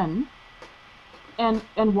 10. And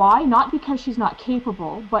why? Not because she's not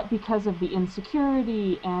capable, but because of the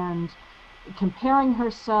insecurity and comparing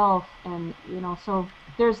herself, and so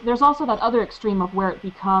there's also that other extreme of where it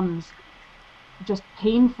becomes just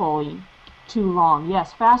painfully too long.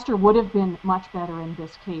 Yes, faster would have been much better in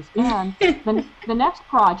this case. And the next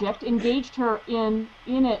project engaged her in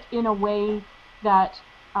it in a way that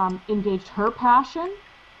engaged her passion.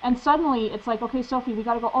 And suddenly it's like, okay, Sophie, we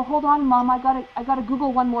got to go. Oh, hold on, Mom, I gotta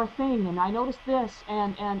Google one more thing, and I noticed this,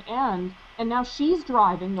 and now she's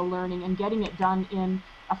driving the learning and getting it done in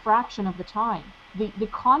a fraction of the time. The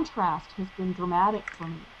contrast has been dramatic for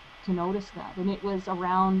me to notice that, and it was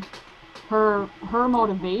around her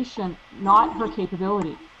motivation, not her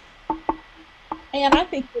capability. And I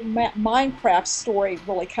think the Minecraft story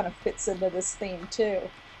really kind of fits into this theme too.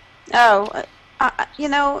 Oh,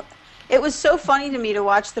 it was so funny to me to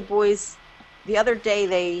watch the boys. The other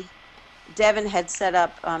day, Devin had set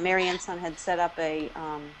up, Marianne's son had set up a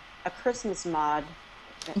Christmas mod.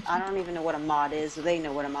 I don't even know what a mod is. They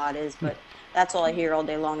know what a mod is, but that's all I hear all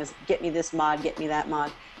day long is, get me this mod, get me that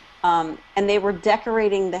mod. And they were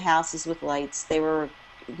decorating the houses with lights. They were,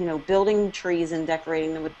 building trees and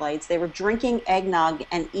decorating them with lights. They were drinking eggnog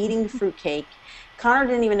and eating fruitcake. Connor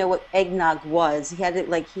didn't even know what eggnog was. He had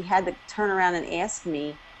to turn around and ask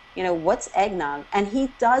me, what's eggnog? And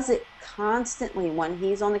he does it constantly when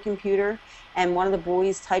he's on the computer and one of the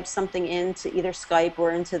boys types something into either Skype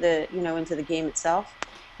or into the game itself.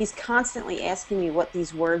 He's constantly asking me what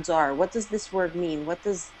these words are. What does this word mean? What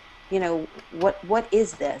does, what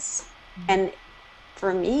is this? And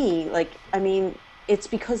for me, it's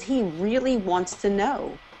because he really wants to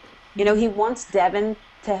know. He wants Devin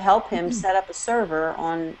to help him set up a server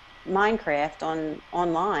on Minecraft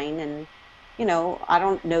online, and I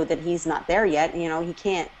don't know that he's not there yet. He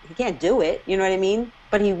can't do it. You know what I mean?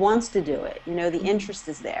 But he wants to do it. The interest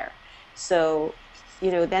is there. So,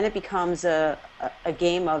 then it becomes a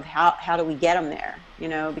game of how do we get him there?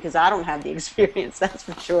 Because I don't have the experience, that's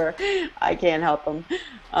for sure. I can't help him.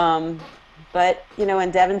 But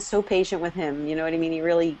and Devin's so patient with him. You know what I mean? He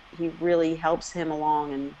really helps him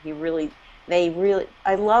along, and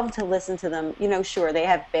I love to listen to them. Sure, they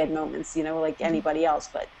have bad moments, like anybody else,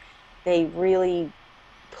 but they really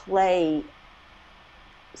play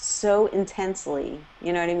so intensely,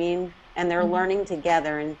 you know what I mean? And they're learning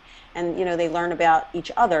together, and they learn about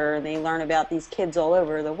each other, and they learn about these kids all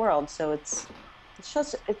over the world. So it's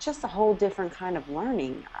just a whole different kind of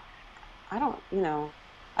learning.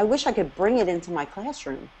 I wish I could bring it into my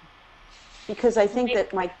classroom, because I think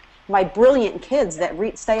that my brilliant kids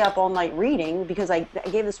that stay up all night reading, because I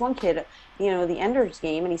gave this one kid, the Ender's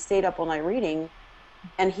Game, and he stayed up all night reading,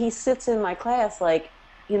 and he sits in my class like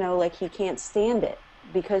he can't stand it,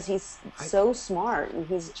 because he's so smart, and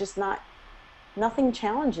he's just nothing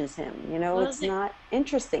challenges him, it's not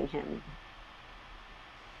interesting him.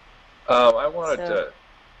 I wanted to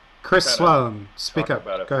Chris Sloan, speak up.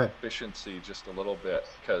 About Go ahead. Efficiency just a little bit,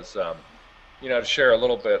 because to share a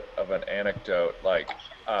little bit of an anecdote.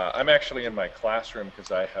 I'm actually in my classroom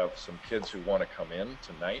because I have some kids who want to come in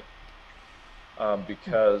tonight,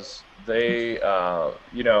 because they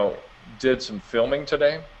did some filming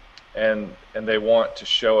today, and they want to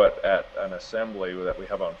show it at an assembly that we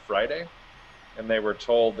have on Friday, and they were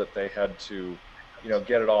told that they had to,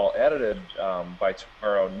 get it all edited by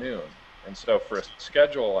tomorrow noon. And so for a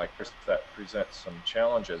schedule like this, that presents some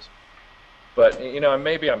challenges. But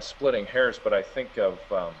maybe I'm splitting hairs, but I think of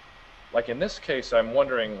like in this case, I'm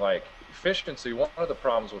wondering, like, efficiency. One of the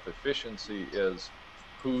problems with efficiency is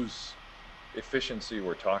whose efficiency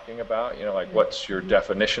we're talking about. Like, what's your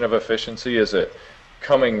definition of efficiency? Is it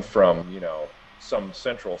coming from some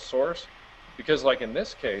central source? Because like in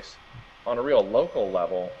this case, on a real local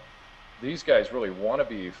level, these guys really want to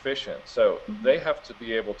be efficient, so they have to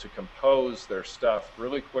be able to compose their stuff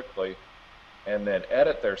really quickly and then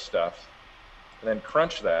edit their stuff and then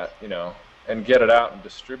crunch that, and get it out and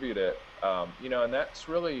distribute it, and that's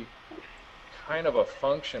really kind of a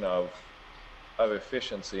function of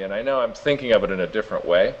efficiency. And I know I'm thinking of it in a different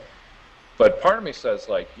way, but part of me says,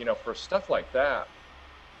 like, for stuff like that,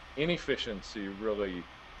 inefficiency really,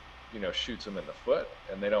 shoots them in the foot,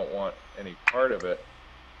 and they don't want any part of it.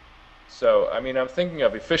 So, I mean, I'm thinking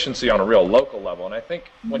of efficiency on a real local level, and I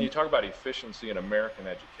think when you talk about efficiency in American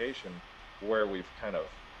education, where we've kind of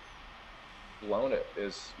blown it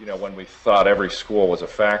is, when we thought every school was a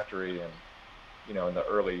factory, and, in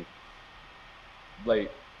the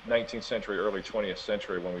late 19th century, early 20th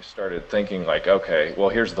century, when we started thinking like, okay, well,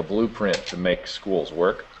 here's the blueprint to make schools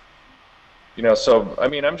work. So, I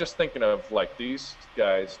mean, I'm just thinking of, like, these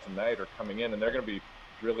guys tonight are coming in, and they're going to be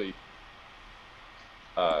really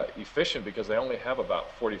efficient because they only have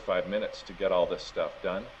about 45 minutes to get all this stuff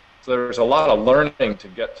done. So there's a lot of learning to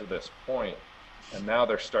get to this point, and now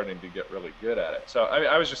they're starting to get really good at it. So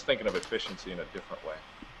I was just thinking of efficiency in a different way.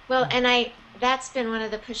 Well, and that's been one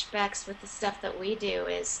of the pushbacks with the stuff that we do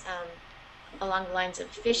is along the lines of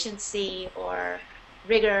efficiency or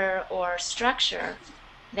rigor or structure,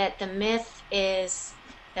 that the myth is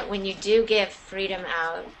that when you do give freedom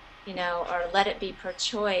out, or let it be per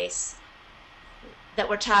choice, that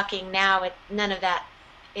we're talking now, none of that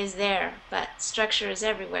is there, but structure is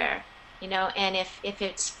everywhere, and if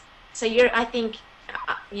it's, so I think,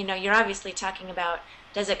 you're obviously talking about,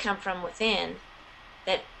 does it come from within,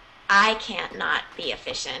 that I can't not be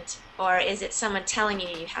efficient, or is it someone telling you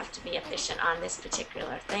you have to be efficient on this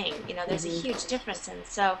particular thing? There's a huge difference, and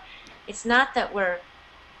so it's not that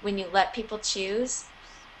when you let people choose,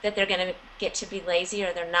 that they're going to get to be lazy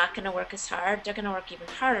or they're not going to work as hard. They're going to work even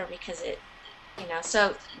harder because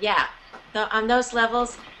so yeah, on those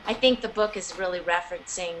levels, I think the book is really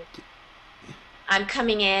referencing, I'm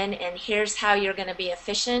coming in and here's how you're going to be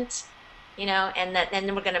efficient, and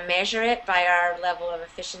then we're going to measure it by our level of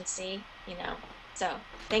efficiency, So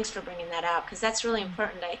thanks for bringing that out, because that's really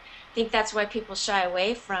important. I think that's why people shy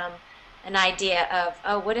away from an idea of,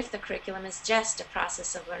 oh, what if the curriculum is just a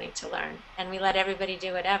process of learning to learn, and we let everybody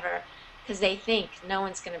do whatever, because they think no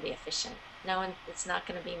one's going to be efficient. It's not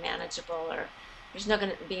going to be manageable, or there's not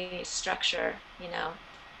going to be any structure,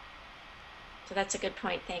 So that's a good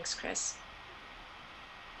point. Thanks, Chris.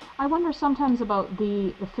 I wonder sometimes about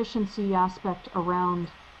the efficiency aspect around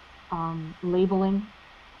labeling,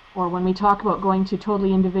 or when we talk about going to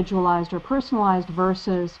totally individualized or personalized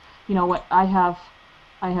versus, what I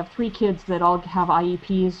have 3 kids that all have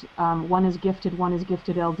IEPs. One is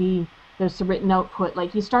gifted LD. There's some written output.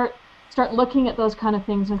 Like, you start looking at those kind of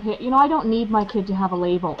things and, I don't need my kid to have a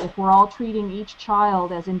label. If we're all treating each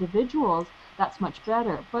child as individuals, that's much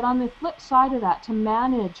better. But on the flip side of that, to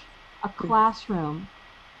manage a classroom,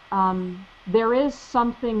 there is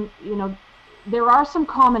something, there are some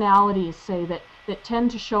commonalities, say, that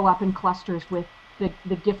tend to show up in clusters with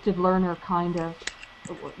the gifted learner kind of,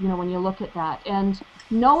 when you look at that. And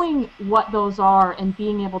knowing what those are and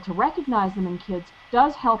being able to recognize them in kids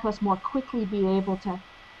does help us more quickly be able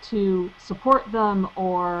to support them,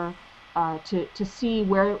 or to see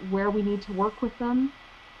where we need to work with them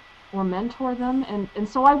or mentor them. And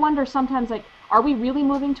so I wonder sometimes, like, are we really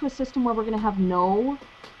moving to a system where we're going to have no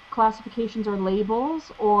classifications or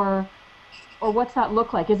labels, or what's that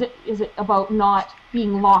look like? Is it about not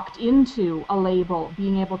being locked into a label,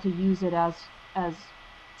 being able to use it as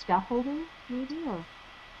scaffolding, maybe? Or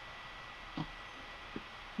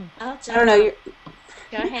I don't know.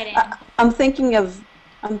 Go ahead, Anne. I'm thinking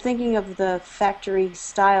of the factory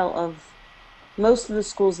style of most of the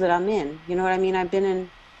schools that I'm in. You know what I mean? I've been in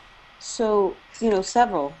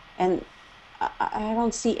several, and I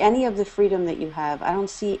don't see any of the freedom that you have. I don't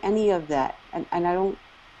see any of that, and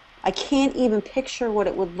I can't even picture what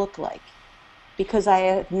it would look like, because I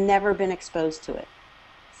have never been exposed to it.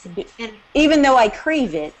 Even though I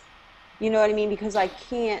crave it, you know what I mean? Because I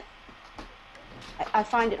can't. I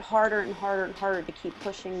find it harder and harder and harder to keep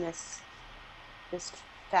pushing this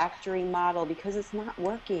factory model because it's not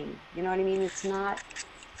working. You know what I mean? It's not.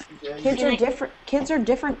 Yeah, Kids are different. Kids are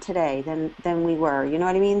different today than we were. You know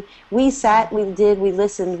what I mean? We sat, we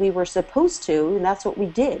listened, we were supposed to, and that's what we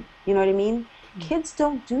did. You know what I mean? Kids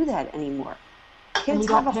don't do that anymore. And Kids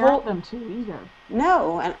we have don't a parent whole. them to either.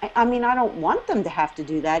 No, and I mean, I don't want them to have to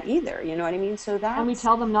do that either. You know what I mean? So that's. And we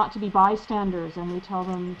tell them not to be bystanders, and we tell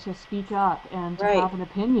them to speak up and to Right. have an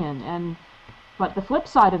opinion. But the flip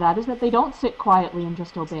side of that is that they don't sit quietly and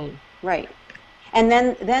just obey. Right. And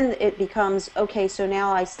then it becomes, okay, so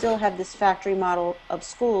now I still have this factory model of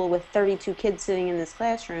school with 32 kids sitting in this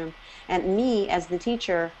classroom, and me as the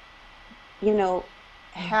teacher, you know,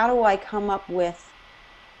 how do I come up with,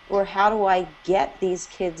 or how do I get these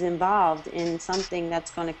kids involved in something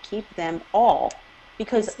that's going to keep them all?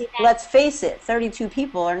 Because let's face it, 32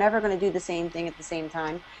 people are never going to do the same thing at the same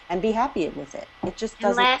time and be happy with it. It just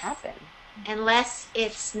doesn't happen. Unless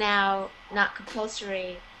it's now not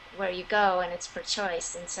compulsory where you go and it's per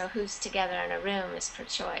choice, and so who's together in a room is per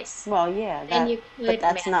choice. Well, yeah, but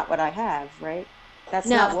that's not what I have, right? That's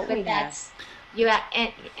not what we have.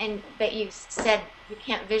 But you said you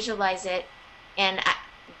can't visualize it, and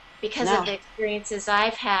because of the experiences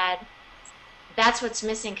I've had, that's what's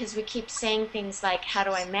missing, because we keep saying things like, how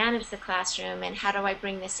do I manage the classroom and how do I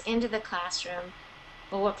bring this into the classroom?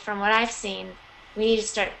 Well, from what I've seen, we need to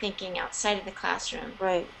start thinking outside of the classroom.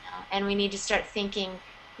 Right. And we need to start thinking,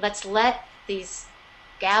 let's let these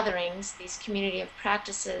gatherings, these community of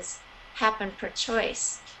practices, happen per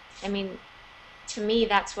choice. I mean, to me,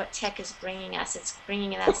 that's what tech is bringing us. It's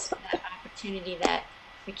bringing us that opportunity that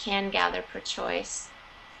we can gather per choice.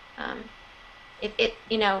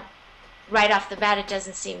 You know, right off the bat, it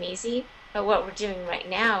doesn't seem easy, but what we're doing right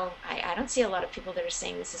now, I don't see a lot of people that are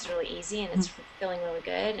saying this is really easy and it's feeling really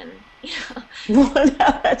good, and you know. Well,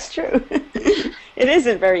 no, that's true. It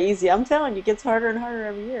isn't very easy. I'm telling you, it gets harder and harder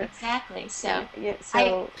every year. Exactly. So, you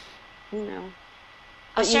know.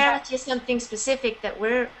 I'll share with you something specific that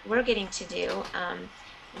we're getting to do.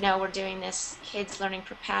 You know, we're doing this Kids Learning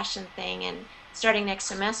for Passion thing, and starting next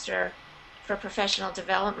semester for professional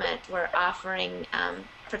development, we're offering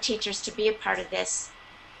for teachers to be a part of this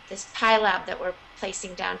Pi Lab that we're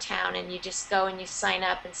placing downtown, and you just go and you sign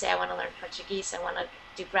up and say, I want to learn Portuguese, I want to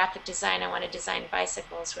do graphic design, I want to design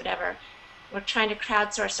bicycles, whatever. We're trying to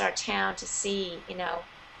crowdsource our town to see, you know,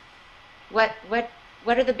 what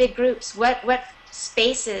are the big groups? What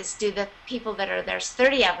spaces do the people that are, there's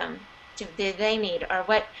 30 of them, do they need? Or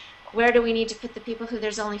where do we need to put the people who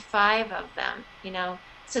there's only 5 of them, you know,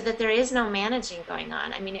 so that there is no managing going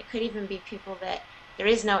on. I mean, it could even be people that there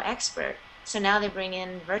is no expert. So now they bring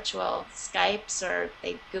in virtual Skypes, or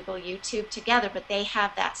they Google YouTube together, but they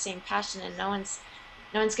have that same passion, and no one's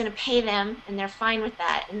going to pay them, and they're fine with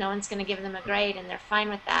that, and no one's going to give them a grade, and they're fine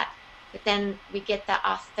with that. But then we get the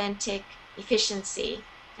authentic efficiency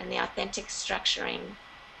and the authentic structuring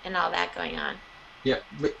and all that going on. Yeah,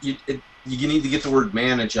 but you need to get the word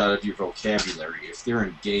manage out of your vocabulary. If they're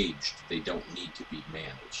engaged, they don't need to be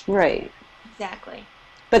managed. Right. Exactly.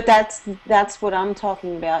 But that's what I'm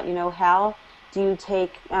talking about. You know, how do you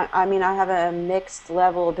take? I mean, I have a mixed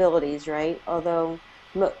level abilities, right? Although,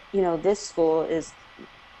 you know, this school is,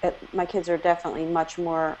 my kids are definitely much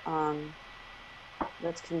more.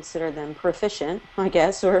 Let's consider them proficient, I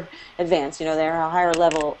guess, or advanced. You know, they're a higher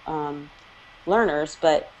level learners,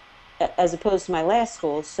 but as opposed to my last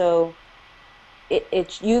school, so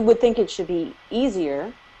you would think it should be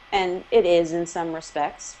easier, and it is in some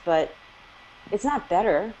respects, but it's not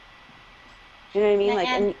better. You know what I mean? Like,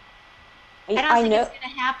 and I don't think it's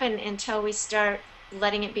going to happen until we start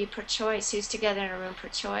letting it be per choice. Who's together in a room per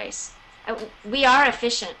choice? We are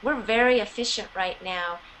efficient. We're very efficient right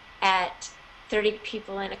now at 30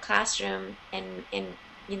 people in a classroom, and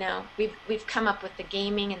you know, we've come up with the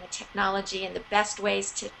gaming and the technology and the best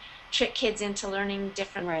ways to trick kids into learning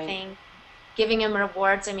different things, giving them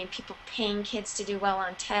rewards. I mean, people paying kids to do well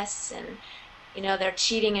on tests, and you know, they're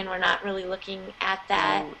cheating, and we're not really looking at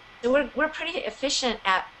that. So we're pretty efficient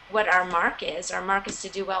at what our mark is. Our mark is to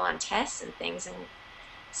do well on tests and things, and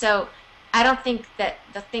so I don't think that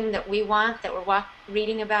the thing that we want, that we're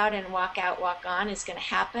reading about and walk out, walk on, is going to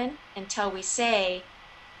happen until we say,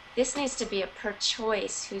 this needs to be a per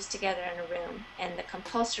choice, who's together in a room, and the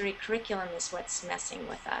compulsory curriculum is what's messing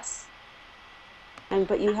with us.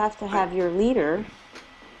 But you have to have your leader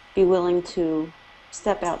be willing to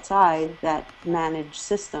step outside that managed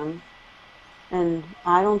system, and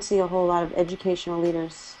I don't see a whole lot of educational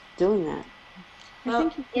leaders doing that.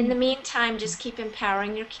 Well, in the meantime, just keep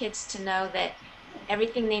empowering your kids to know that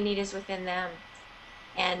everything they need is within them.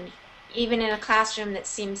 And even in a classroom that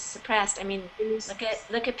seems suppressed. I mean,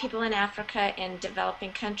 look at people in Africa and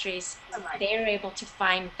developing countries. They are able to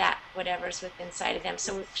find that whatever's within inside of them.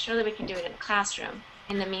 So surely we can do it in a classroom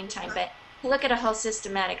in the meantime. But to look at a whole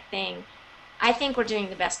systematic thing, I think we're doing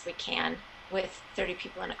the best we can with 30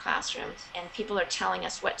 people in a classroom, and people are telling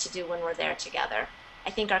us what to do when we're there together. I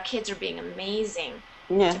think our kids are being amazing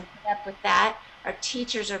to put up with that. Our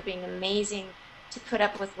teachers are being amazing to put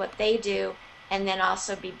up with what they do, and then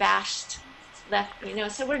also be bashed left,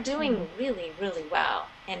 so we're doing really, really well.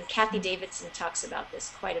 And Kathy Davidson talks about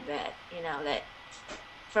this quite a bit, that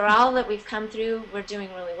for all that we've come through, we're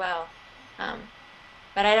doing really well.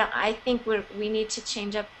 But I think we need to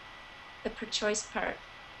change up the per choice part.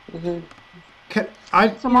 So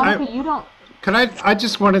Monika, you don't. I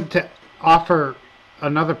just wanted to offer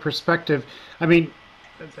another perspective. I mean,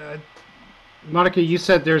 Monika, you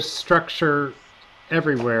said there's structure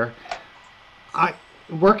everywhere.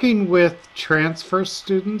 Working with transfer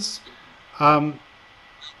students,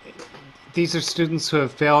 these are students who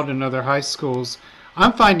have failed in other high schools.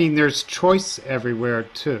 I'm finding there's choice everywhere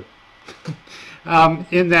too.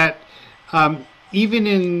 In that, even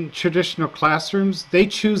in traditional classrooms, they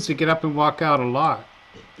choose to get up and walk out a lot.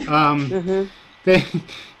 They,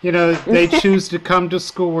 they choose to come to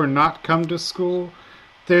school or not come to school.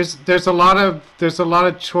 There's a lot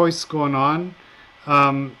of choice going on.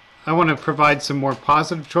 I want to provide some more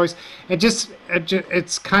positive choice.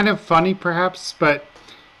 It's kind of funny perhaps, but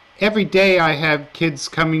every day I have kids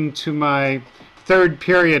coming to my third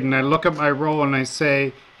period, and I look at my roll and I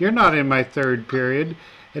say, "You're not in my third period."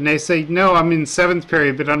 And they say, "No, I'm in seventh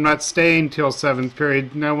period, but I'm not staying till seventh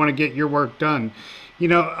period, and I want to get your work done."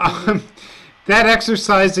 That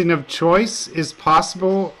exercising of choice is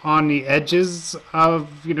possible on the edges of,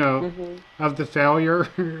 of the failure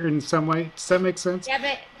in some way. Does that make sense? Yeah,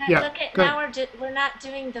 but look at now we're not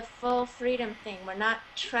doing the full freedom thing. We're not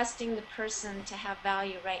trusting the person to have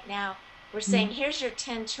value right now. We're saying, here's your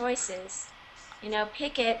 10 choices.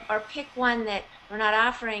 Pick it, or pick one that we're not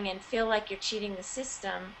offering and feel like you're cheating the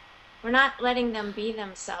system. We're not letting them be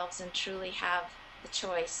themselves and truly have the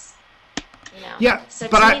choice. Yeah, so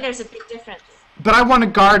to me, there's a big difference. But I want to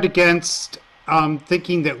guard against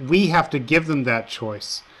thinking that we have to give them that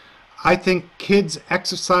choice. I think kids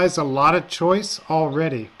exercise a lot of choice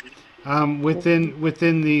already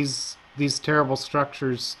within these terrible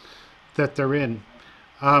structures that they're in.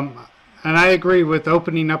 And I agree with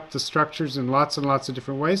opening up the structures in lots and lots of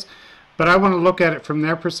different ways. But I want to look at it from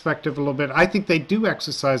their perspective a little bit. I think they do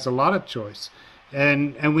exercise a lot of choice.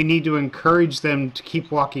 And we need to encourage them to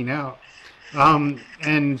keep walking out.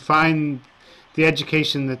 And find the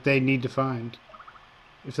education that they need to find,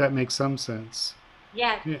 if that makes some sense.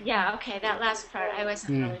 Yeah, okay, that last part, I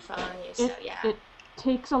wasn't really following you, so It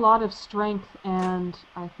takes a lot of strength and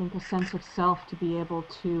I think a sense of self to be able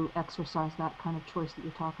to exercise that kind of choice that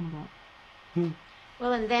you're talking about.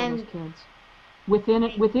 Well, and then for those kids.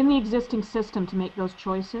 Within the existing system to make those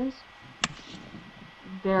choices,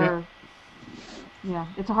 it's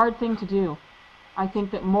a hard thing to do. I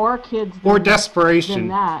think that more kids or desperation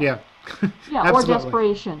than that, yeah or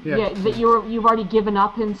desperation, that you've already given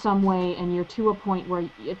up in some way and you're to a point where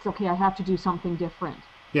it's okay, I have to do something different,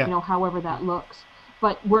 however that looks.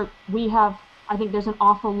 But I think there's an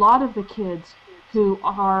awful lot of the kids who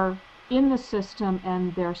are in the system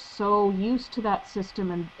and they're so used to that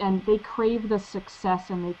system and they crave the success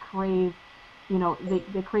and they crave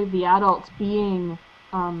they crave the adults being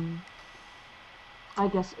I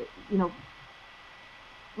guess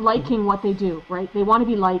liking what they do, right? They want to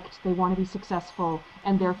be liked, they want to be successful,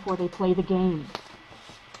 and therefore they play the game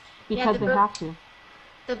because they have to.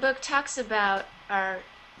 The book talks about our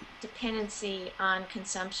dependency on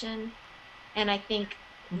consumption, and I think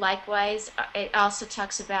likewise it also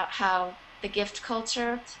talks about how the gift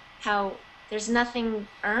culture, how there's nothing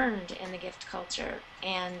earned in the gift culture,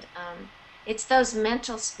 and it's those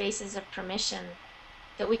mental spaces of permission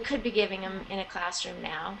that we could be giving them in a classroom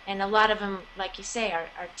now, and a lot of them, like you say, are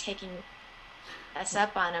taking us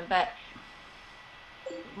up on them. But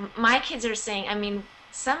my kids are saying, I mean,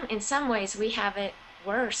 in some ways we have it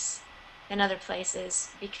worse than other places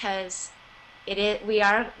because we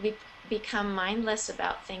become mindless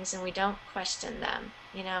about things and we don't question them,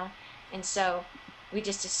 and so we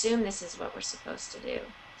just assume this is what we're supposed to do.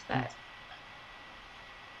 But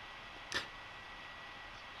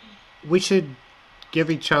we should give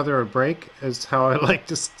each other a break, is how I like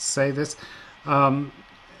to say this.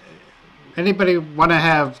 Anybody want to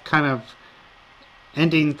have kind of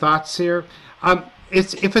ending thoughts here?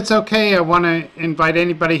 If it's okay, I want to invite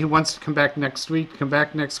anybody who wants to come back next week.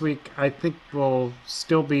 I think we'll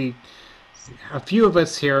still be a few of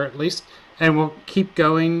us here at least, and we'll keep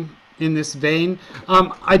going in this vein.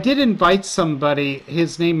 I did invite somebody.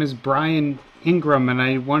 His name is Brian Ingram, and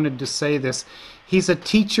I wanted to say this. He's a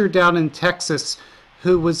teacher down in Texas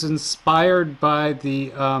who was inspired by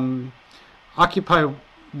the Occupy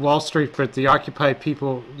Wall Street, but the Occupy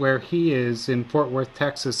people where he is in Fort Worth,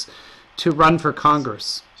 Texas, to run for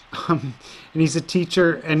Congress. And he's a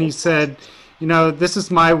teacher, and he said, you know, this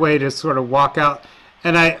is my way to sort of walk out.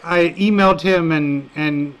 And I emailed him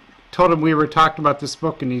and told him we were talking about this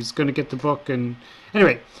book, and he's going to get the book. And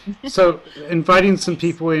anyway, so inviting some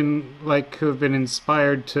people in, like, who have been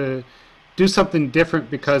inspired to do something different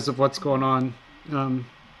because of what's going on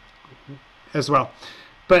as well.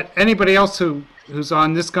 But anybody else who's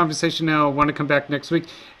on this conversation now want to come back next week.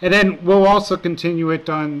 And then we'll also continue it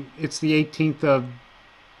on, it's the 18th of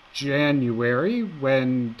January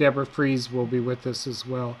when Deborah Fries will be with us as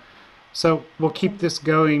well. So we'll keep this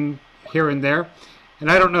going here and there.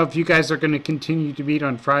 And I don't know if you guys are going to continue to meet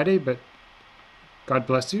on Friday, but God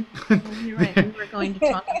bless you. You're right. We were going to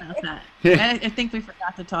talk about that. Yeah. I think we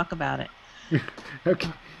forgot to talk about it. Okay.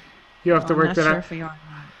 You'll have to work that out. I'm not sure if you are.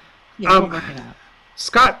 Yeah, we'll work it out.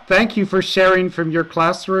 Scott, thank you for sharing from your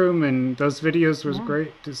classroom, and those videos was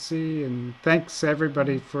great to see, and thanks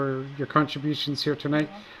everybody for your contributions here tonight.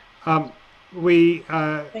 Thank you.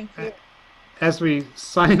 As we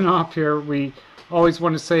sign off here, we always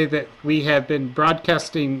want to say that we have been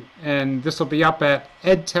broadcasting, and this will be up at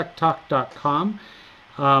edtechtalk.com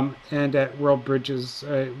and at World Bridges,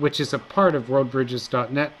 which is a part of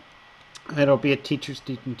worldbridges.net. It'll be at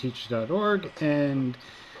teachers.teachingteachers.org and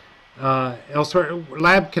elsewhere.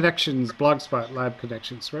 Lab Connections, Blogspot, Lab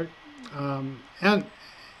Connections, right? And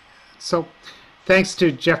so thanks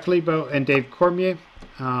to Jeff Lebo and Dave Cormier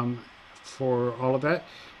for all of that.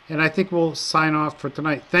 And I think we'll sign off for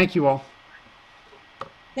tonight. Thank you all.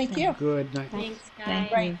 Thank you. Good night. Thanks, guys.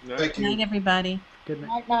 Thank you. Thank you. Good night, everybody. Good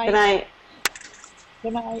night. Night, night. Good night.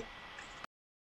 Good night.